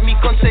yeah, let me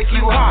come take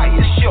you higher.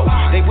 Show,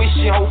 they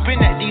wishing,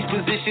 hoping that these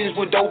positions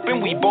would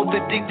open. We both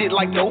addicted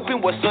like doping.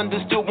 What's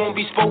understood won't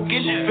be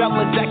spoken.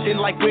 Fellas acting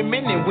like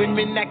women and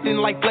women acting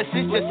like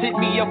blessings. Just hit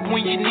me up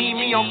when you need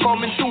me. I'm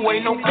coming through,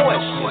 ain't no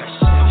question.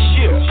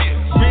 Shit,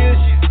 real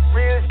shit.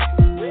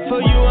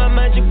 For you, I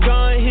might just go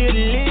and hit a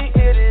lick.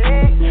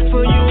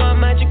 For you, I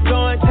might just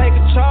go and take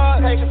a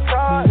charge.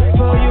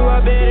 For you, I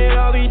bet it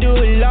all we do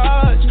is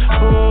large.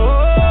 Oh,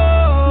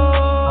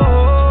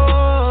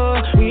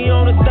 we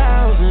on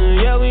 1,000,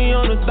 yeah, we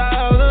on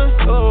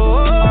 1,000.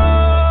 Oh,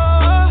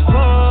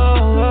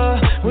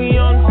 we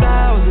on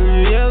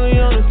 1,000, yeah, we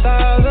on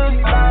 1,000.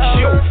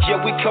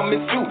 Yeah, we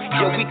coming through,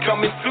 yeah, we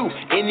coming through.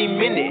 Any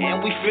minute,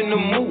 and we finna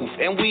move,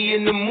 and we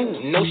in the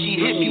mood. No, she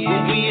hit me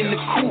when we in the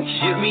coupe,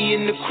 hit me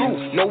in the crew.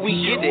 No,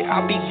 we get it,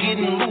 I be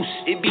getting loose,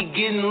 it be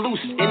getting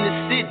loose in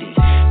the city.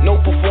 No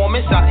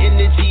performance, our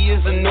energy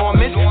is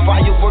enormous.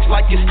 Fireworks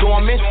like you're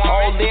storming,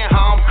 all in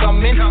how I'm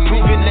coming.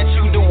 Proving that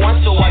you the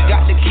one, so I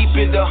got to keep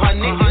it 100. 7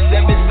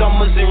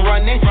 summers and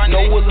running,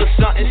 no a little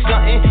something.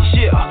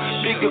 Shit,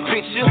 bigger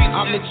picture,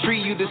 I'm the tree,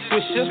 you the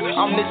swisher.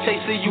 I'm the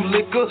taster, you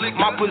liquor.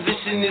 My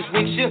position is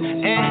with you,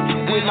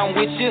 and when I'm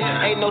with you,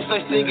 ain't no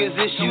such thing as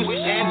issues.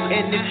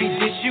 And if he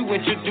diss you,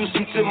 introduce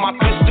him to my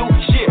pistol.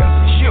 Shit,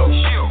 real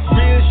shit.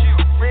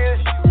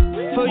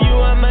 For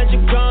you, I might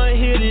just go and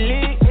hit a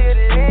lick.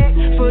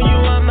 For you,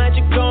 I might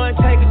just go and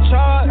take a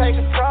charge.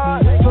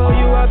 For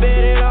you, I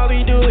bet it all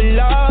we do is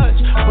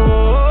large.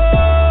 Oh,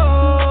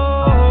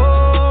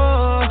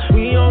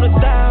 we on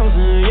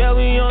 1,000, yeah,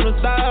 we on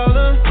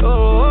 1,000.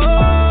 Oh,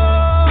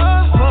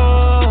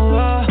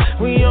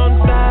 we on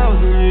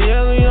 1,000,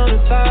 yeah, we on 1,000.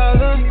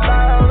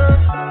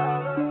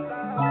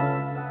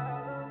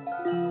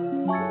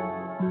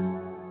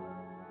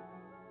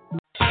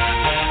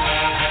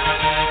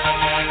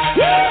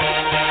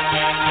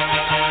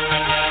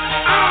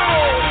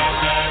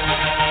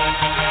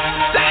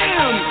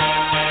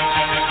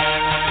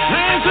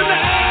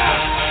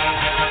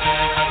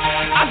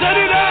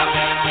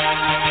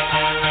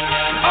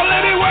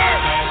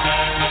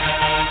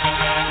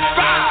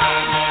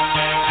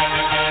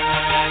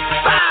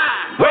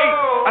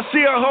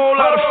 See a whole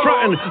lot of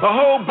frontin', a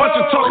whole bunch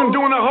of talking,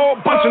 doing a whole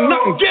bunch of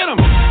nothing. Get 'em!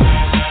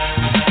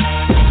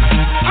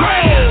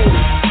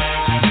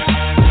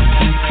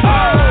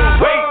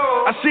 Wait,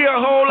 I see a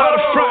whole lot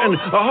of frontin',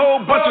 a whole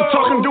bunch of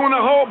talking, doing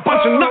a whole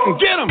bunch of nothing.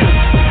 Get 'em!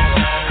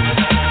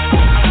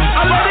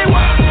 I let it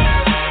work.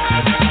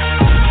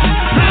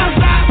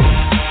 Non-stop.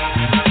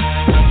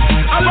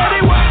 I let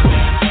it work.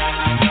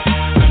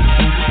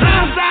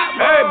 Non-stop.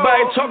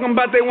 Everybody talking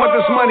about they want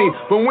this money,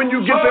 but when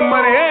you get the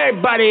money,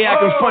 everybody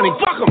acting funny.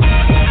 Fuck 'em.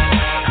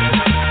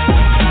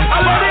 I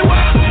let it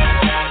work.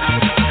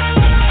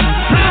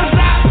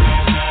 Non-stop.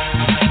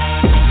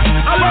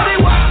 I let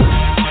it work.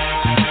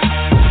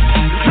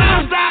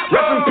 Non-stop.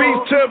 Rest in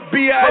peace to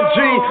B.I.G.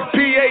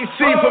 PAC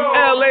from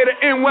LA to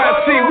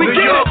NYC. We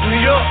get it.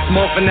 New York,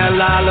 smoking that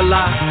la la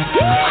la.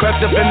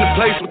 Crept up in the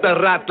place with the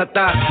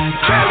rat-ta-ta.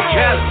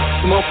 Cali,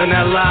 smoking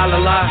that la la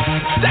la.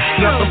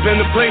 Snuck up in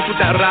the place with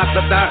that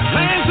rat-ta-ta.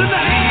 Hands in the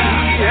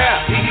air.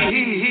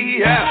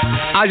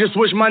 Yeah. I just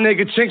wish my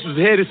nigga Chinks was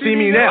here to see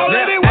me now.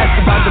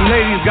 Ask about them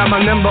ladies, got my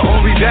number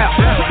on read-out.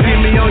 See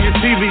me on your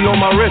TV, on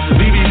my wrist,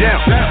 BB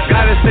down.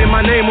 Gotta say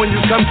my name when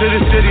you come to the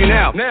city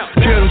now.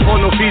 Couldn't for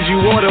no Fiji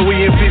water,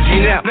 we in Fiji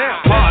now.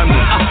 Pardon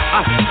me,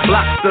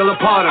 block still a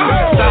part of me.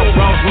 South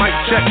Bronx, mic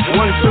check,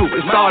 1, 2,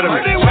 it's starting me.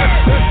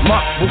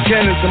 Mark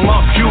Buchanan to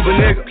Mark Cuban,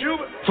 nigga.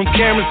 From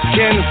cameras to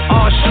cannons,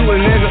 all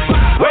shooting, nigga.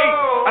 Wait,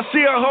 I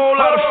see a whole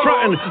lot of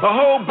frontin', a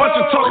whole bunch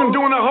of talking,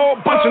 doing a whole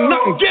bunch of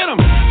nothing. Get 'em!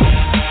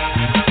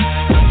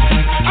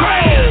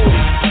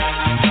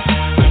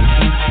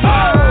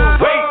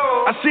 Wait,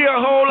 I see a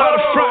whole lot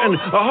of frontin',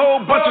 a whole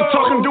bunch of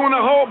talking, doing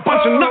a whole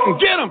bunch of nothing.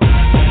 Get 'em!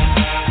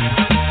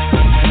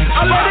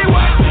 I let it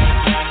work.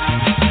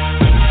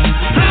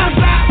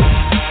 Non-stop.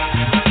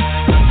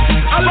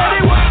 I let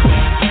it work.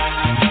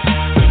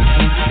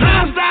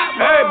 Non-stop.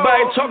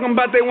 Everybody talking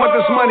about they want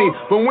this money,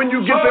 but when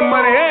you get the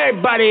money,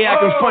 everybody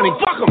acting funny.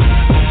 Fuck 'em.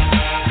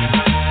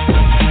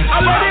 I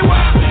let it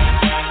work.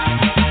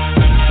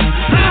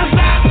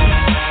 Non-stop.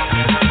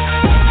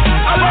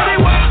 I let it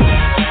work.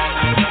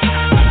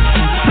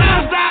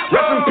 Non-stop.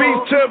 Rest in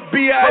peace to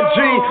B.I.G.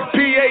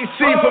 PAC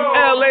from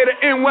LA to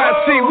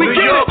NYC. We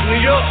get it. New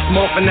York,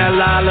 smoking that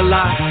la la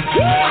la.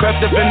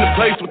 Crept up in the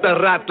place with the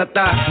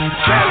rat-ta-ta.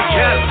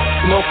 Cali,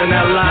 smoking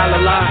that la la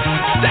la.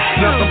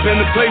 Snuck up in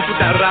the place with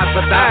that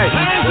rat-ta-ta.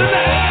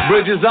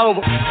 Bridge is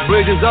over.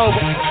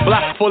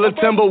 Block full of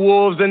timber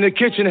wolves in the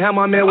kitchen. How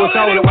my man was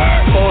over.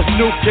 Paul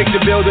Snoop kicked the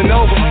building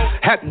over.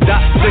 Hack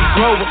dot 6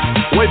 Rover.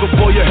 Way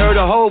before you heard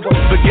a hover.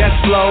 Forget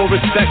slow,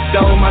 respect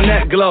though, my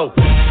neck glow.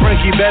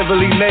 Frankie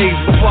Beverly Mays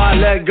before I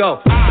let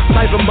go.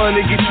 type of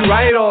money get you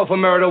right off a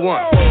murder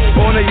one.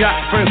 On a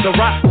yacht, Prince of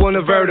Rock, when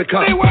the verdict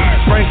comes.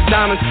 Frank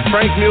Diamonds,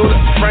 Frank Mueller,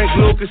 Frank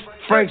Lucas,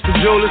 Frank's the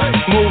jewelers,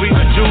 movies,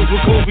 Jews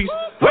with koofies.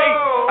 Wait,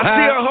 I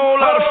see a whole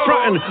lot of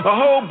frontin', a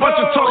whole bunch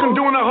of talking,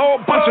 doing a whole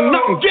bunch of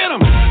nothing. Get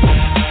 'em!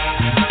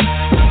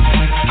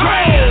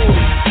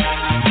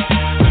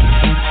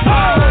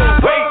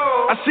 Wait,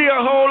 I see a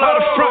whole lot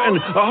of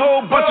frontin', a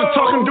whole bunch of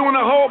talking, doing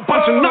a whole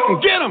bunch of nothing.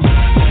 Get 'em!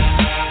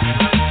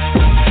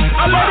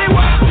 I let it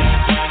walk.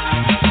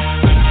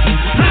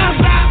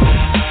 Non-stop.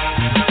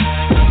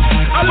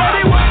 I let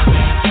it walk.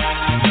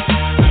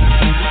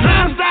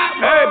 Non-stop.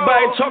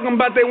 Everybody talking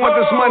about they want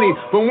this money,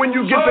 but when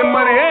you get the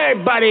money,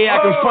 everybody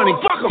acting funny.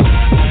 Fuck 'em.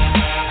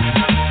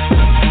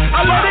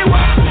 I let it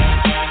walk.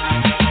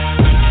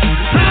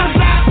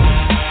 Non-stop.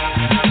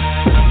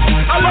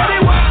 I let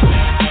it walk.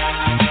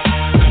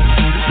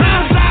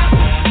 Non-stop.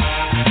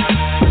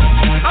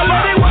 I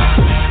let it walk.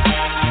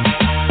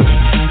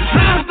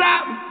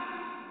 Non-stop.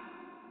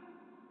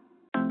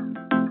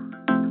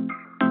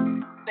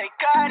 They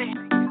got it.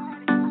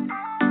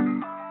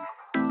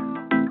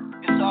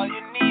 It's all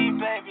you need,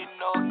 baby,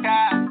 no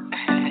God.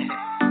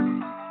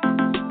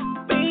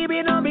 Baby,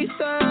 don't be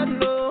sad,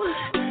 no,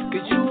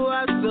 'cause you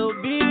are so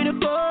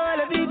beautiful,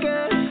 every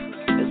girl.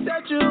 They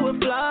set you with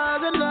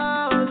flaws and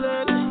all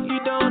that you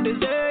don't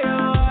deserve your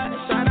heart.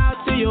 Shout out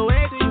to your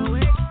ex.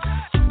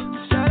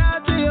 Shout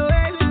out to your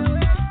ex.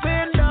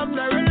 Been dumb,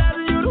 not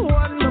realizing you the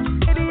one. No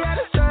pity at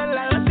the sun,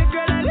 like a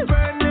girl that is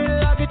burning.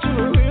 I'll get you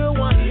a real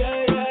one.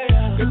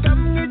 Cause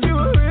I'm get you a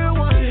real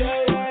one.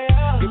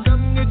 Cause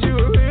I'm get you a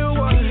real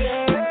one.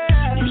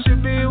 You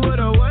should be with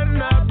a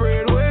one-night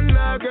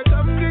breadwinner. Cause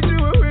I'm get you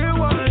a real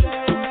one.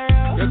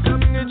 Cause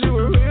I'm get you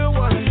a real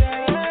one.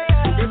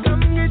 Cause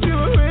I'm get you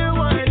a real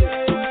one.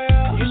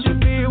 You should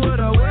be with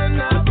a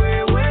one-night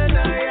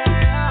breadwinner.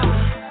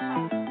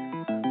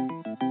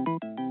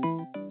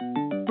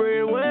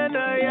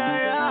 Breadwinner,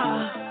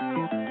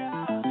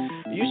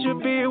 you should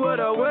be with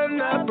a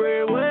one-night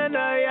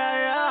breadwinner,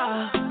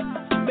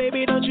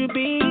 Baby, don't you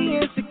be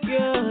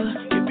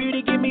insecure. Your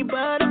beauty give me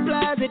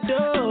butterflies at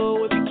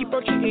door. If you keep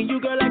on treating you,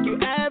 girl, like you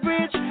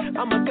average,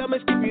 I'ma come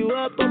and skip you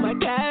up on my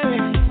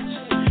carriage.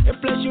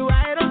 And plus you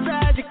right on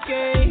side your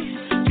game.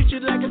 Treat you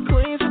like a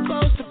queen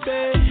supposed to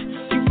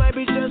be. You might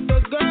be just a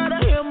girl to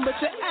him, but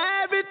you're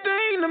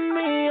everything to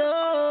me,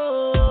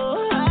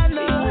 oh. I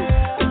know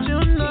that you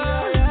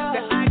know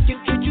that I can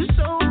treat you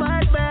so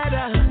much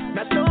better.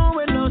 Not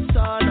throwing no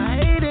salt, not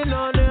hating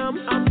on them.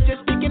 I'm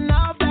just thinking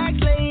all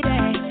facts,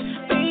 lady.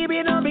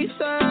 Baby, don't be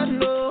sad,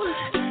 no,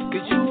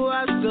 'cause you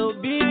are so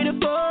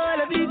beautiful,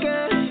 every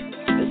girl.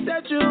 They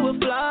set you with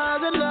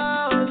flaws and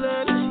all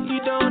that you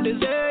don't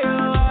deserve your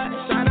heart.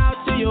 Shout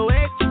out to your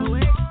ex.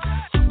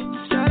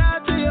 Shout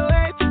out to your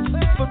ex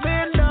for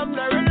being dumb,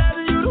 not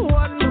realizing you the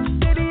one. No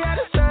pity at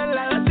the sun,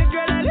 like a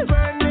girl that is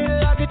burning.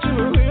 I'll get you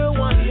a real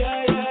one.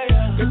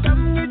 Cause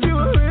I'm get you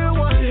a real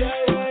one.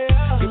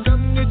 Cause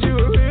I'm get you a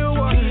real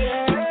one.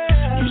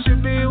 You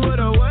should be with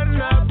a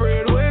one-night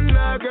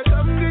breadwinner. Cause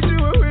I'm get you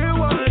a real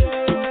one.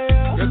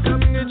 Cause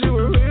I'm get you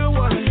a real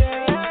one.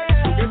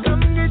 Cause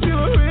I'm get you a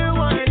real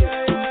one.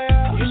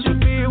 You should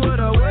be with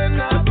a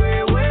one-night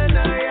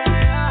breadwinner,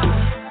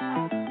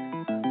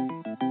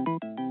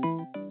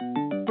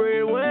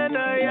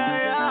 breadwinner,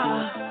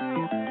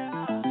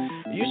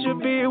 You should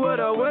be with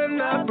a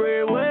one-night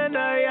breadwinner,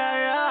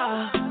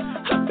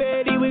 I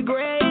bet he would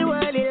great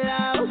when he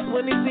lost.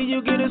 When he see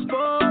you get a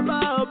spoiled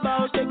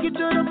boss. Take you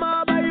to the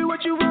mall, buy you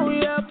what you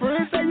want,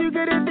 Prince say you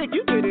get it, think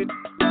you get it.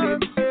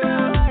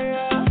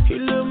 He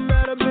little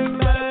matter, big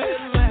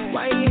man.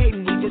 Why he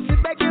hating? We just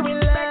sit back and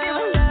relax.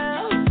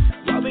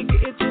 While we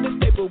get into the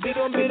staple, we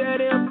gon' be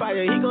that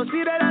empire. He gon'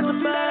 see that as a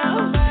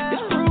smile.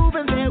 It's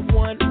proven that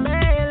one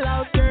man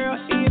lost, girl,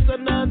 is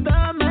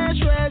another man's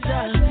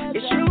treasure.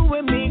 It's you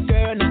and me,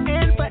 girl, now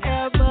and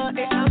forever.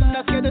 And I'm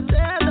not scared to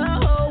tell the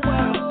whole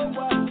world.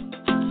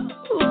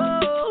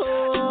 Whoa.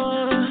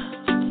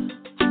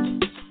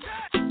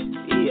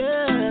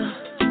 Yeah.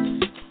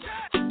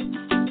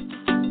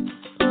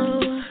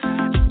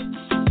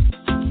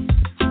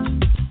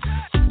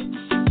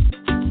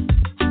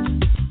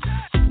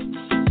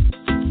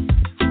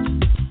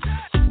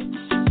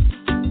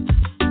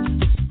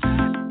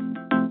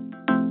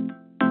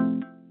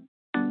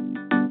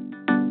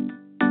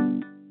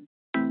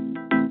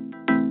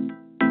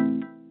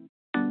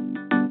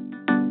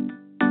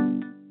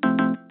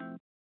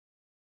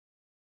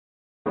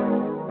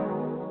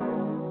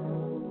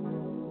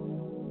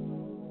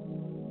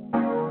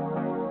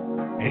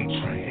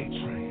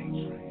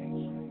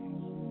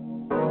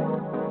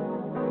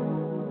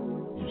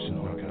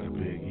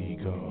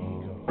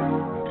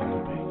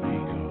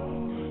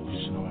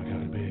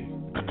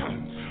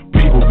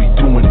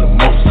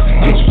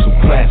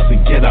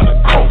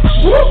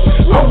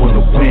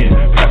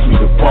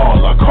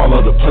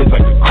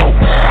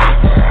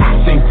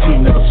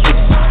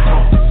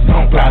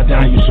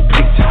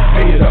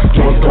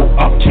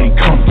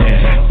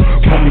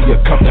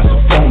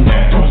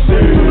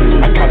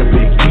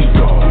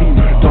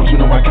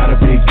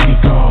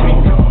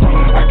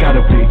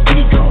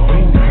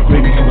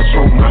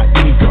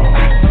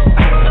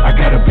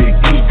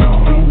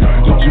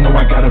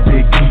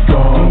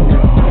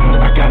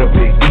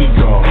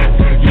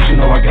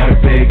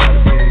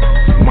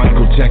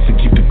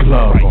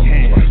 love on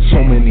me.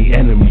 So many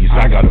enemies,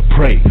 I gotta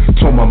pray.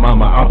 Told my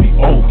mama I'll be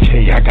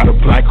okay. I got a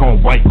black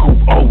on white coupe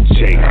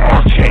OJ.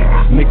 Okay,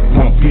 Nick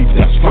won't beef,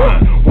 that's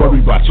fine.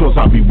 Worry about yours,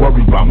 I'll be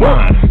worried about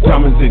mine.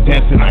 Diamonds they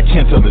dancing, I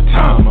can't tell the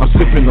time. I'm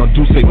sipping on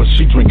Douce, but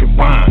she drinking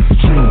wine.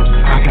 Trina,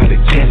 I gotta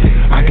get it,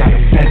 I got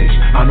a fetish.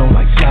 I don't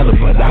like salad,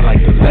 but I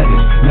like the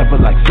lettuce. Never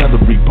like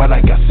celery, but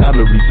I got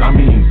salaries. I'm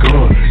eating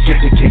good. Get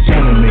the cake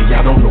anime,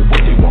 I don't know what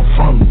they want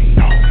from me.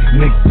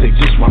 Nick, they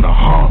just wanna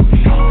harm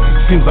me.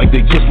 Seems like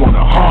they just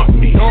wanna harm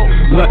me.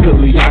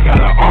 Luckily, I got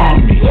an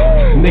army.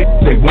 Nick,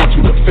 they want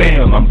you to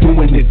fail. I'm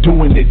doing it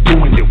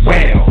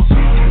well.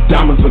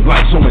 Diamonds look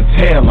like show and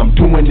tell. I'm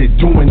doing it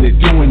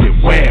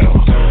well.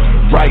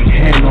 Right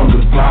hand on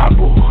the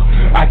Bible.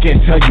 I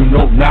can't tell you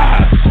no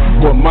lies.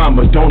 But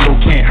mama don't know,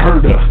 can't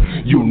hurt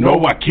her. You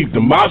know I keep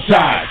them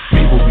outside.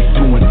 People be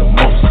doing the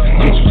most.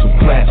 Get you some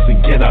class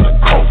and get out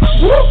of coach.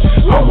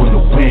 I wanna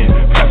win.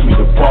 Pass me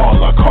the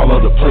ball. I call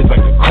out the plays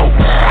like the coach.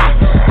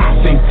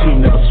 Same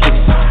team never switch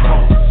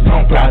sides.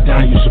 Don't bow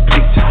down, you should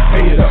pick time.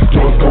 Pay it up.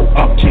 Doors go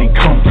up, can't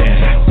come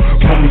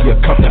down. Pour me a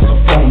cup, that's a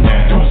phone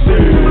now.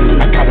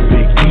 I got a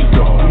big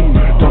ego.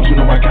 Don't you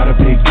know I got a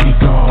big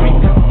ego?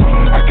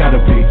 I got a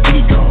big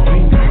ego.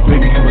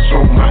 Baby, come and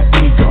stroke my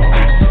ego.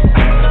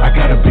 I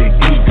got a big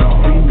ego.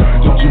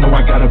 Don't you know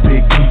I got a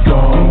big ego?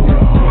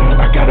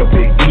 I got a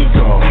big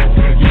ego.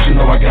 You should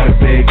know I got a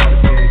big.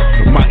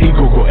 My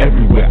ego go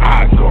everywhere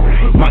I go.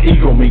 My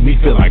ego make me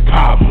feel like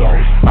Pablo.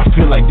 I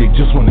feel like they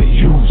just wanna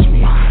use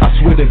me. I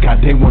swear to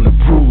God they wanna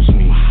bruise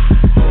me.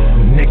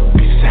 Nick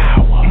be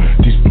sour.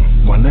 These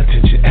want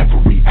attention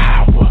every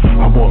hour.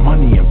 I want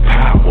money and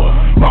power.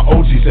 My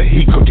OG said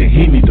he cooking,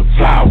 he need the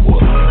flour.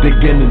 They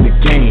get in the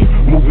game,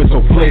 moving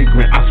so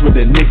flagrant. I swear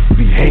that Nicks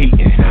be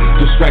hating.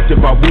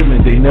 Distracted by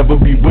women, they never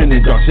be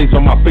winning. Dark shades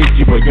on my face,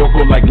 keep a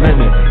Yoko like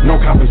Lennon. No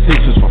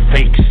conversations for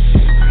fakes.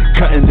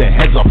 Cutting their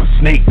heads off of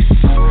snakes.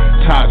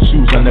 Tied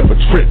shoes, I never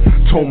trip.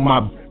 Told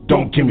my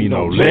don't give me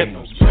no lip.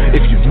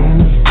 If you knew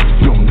me,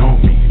 you don't know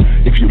me.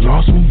 If you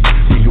lost me,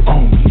 then you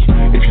own me.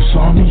 If you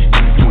saw me,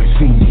 you ain't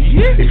seen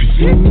me. If you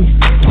see me,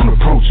 don't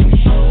approach me.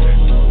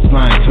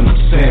 Flying to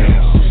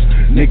themselves.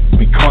 Nick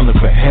be calling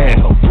for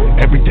help.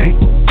 Every day,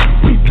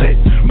 we lit.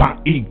 My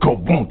ego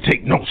won't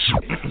take no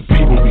shit.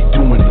 People be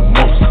doing the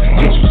most.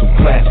 Get you some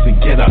class and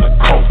get out of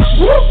coach.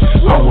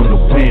 I wanna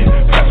win.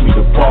 Pass me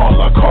the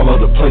ball. I call out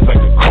the plays like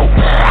the coach.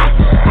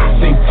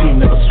 Same team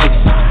never switch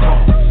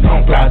sides.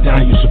 Don't bow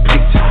down, you should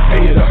pick time.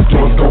 Pay it up.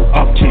 Doors go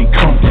up, can't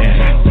come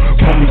down.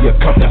 Pour me a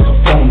cup, that's a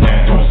phone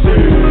now.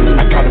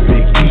 I got a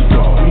big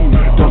ego.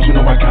 Don't you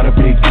know I got a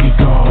big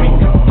ego?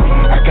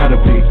 I got a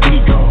big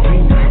ego.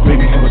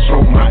 Baby, come and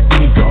stroke my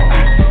ego.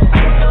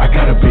 I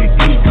got a big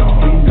ego.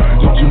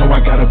 Don't you know I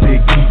got a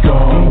big ego?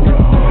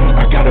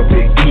 I got a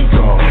big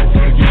ego.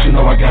 You should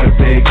know I got a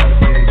big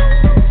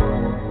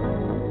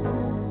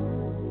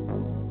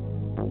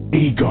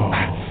ego.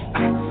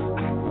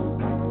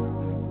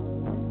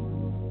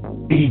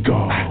 Ego.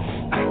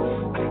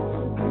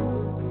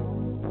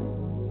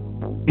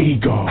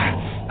 Ego.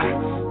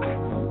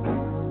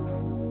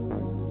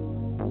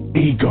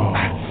 Ego.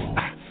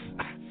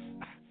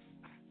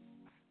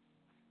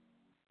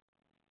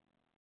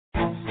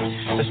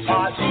 This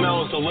pot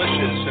smells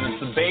delicious, and it's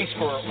the base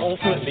for our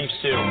ultimate beef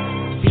stew.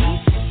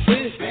 Beef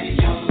stew.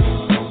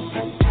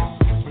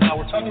 Now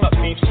we're talking about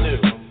beef stew.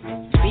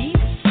 Beef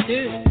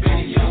stew.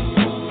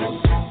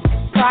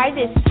 Try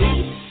this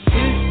beef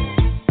stew.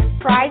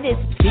 Try this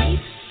beef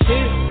stew.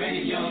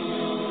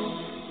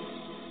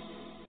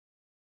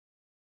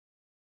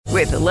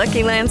 With the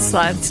Lucky Land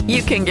Slots,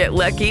 you can get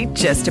lucky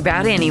just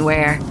about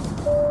anywhere.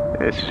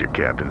 This is your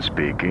captain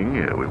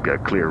speaking. We've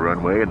got clear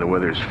runway and the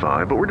weather's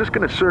fine, but we're just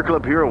going to circle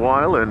up here a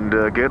while and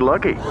get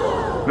lucky.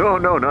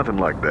 No, nothing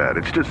like that.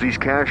 It's just these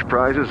cash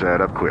prizes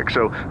add up quick.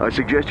 So I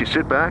suggest you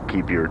sit back,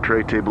 keep your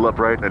tray table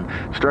upright, and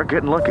start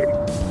getting lucky.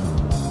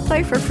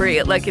 Play for free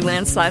at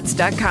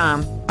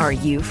LuckyLandSlots.com. Are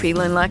you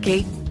feeling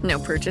lucky? No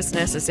purchase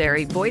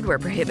necessary. Void where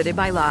prohibited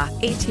by law.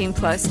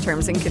 18+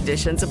 terms and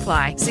conditions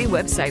apply. See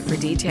website for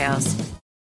details.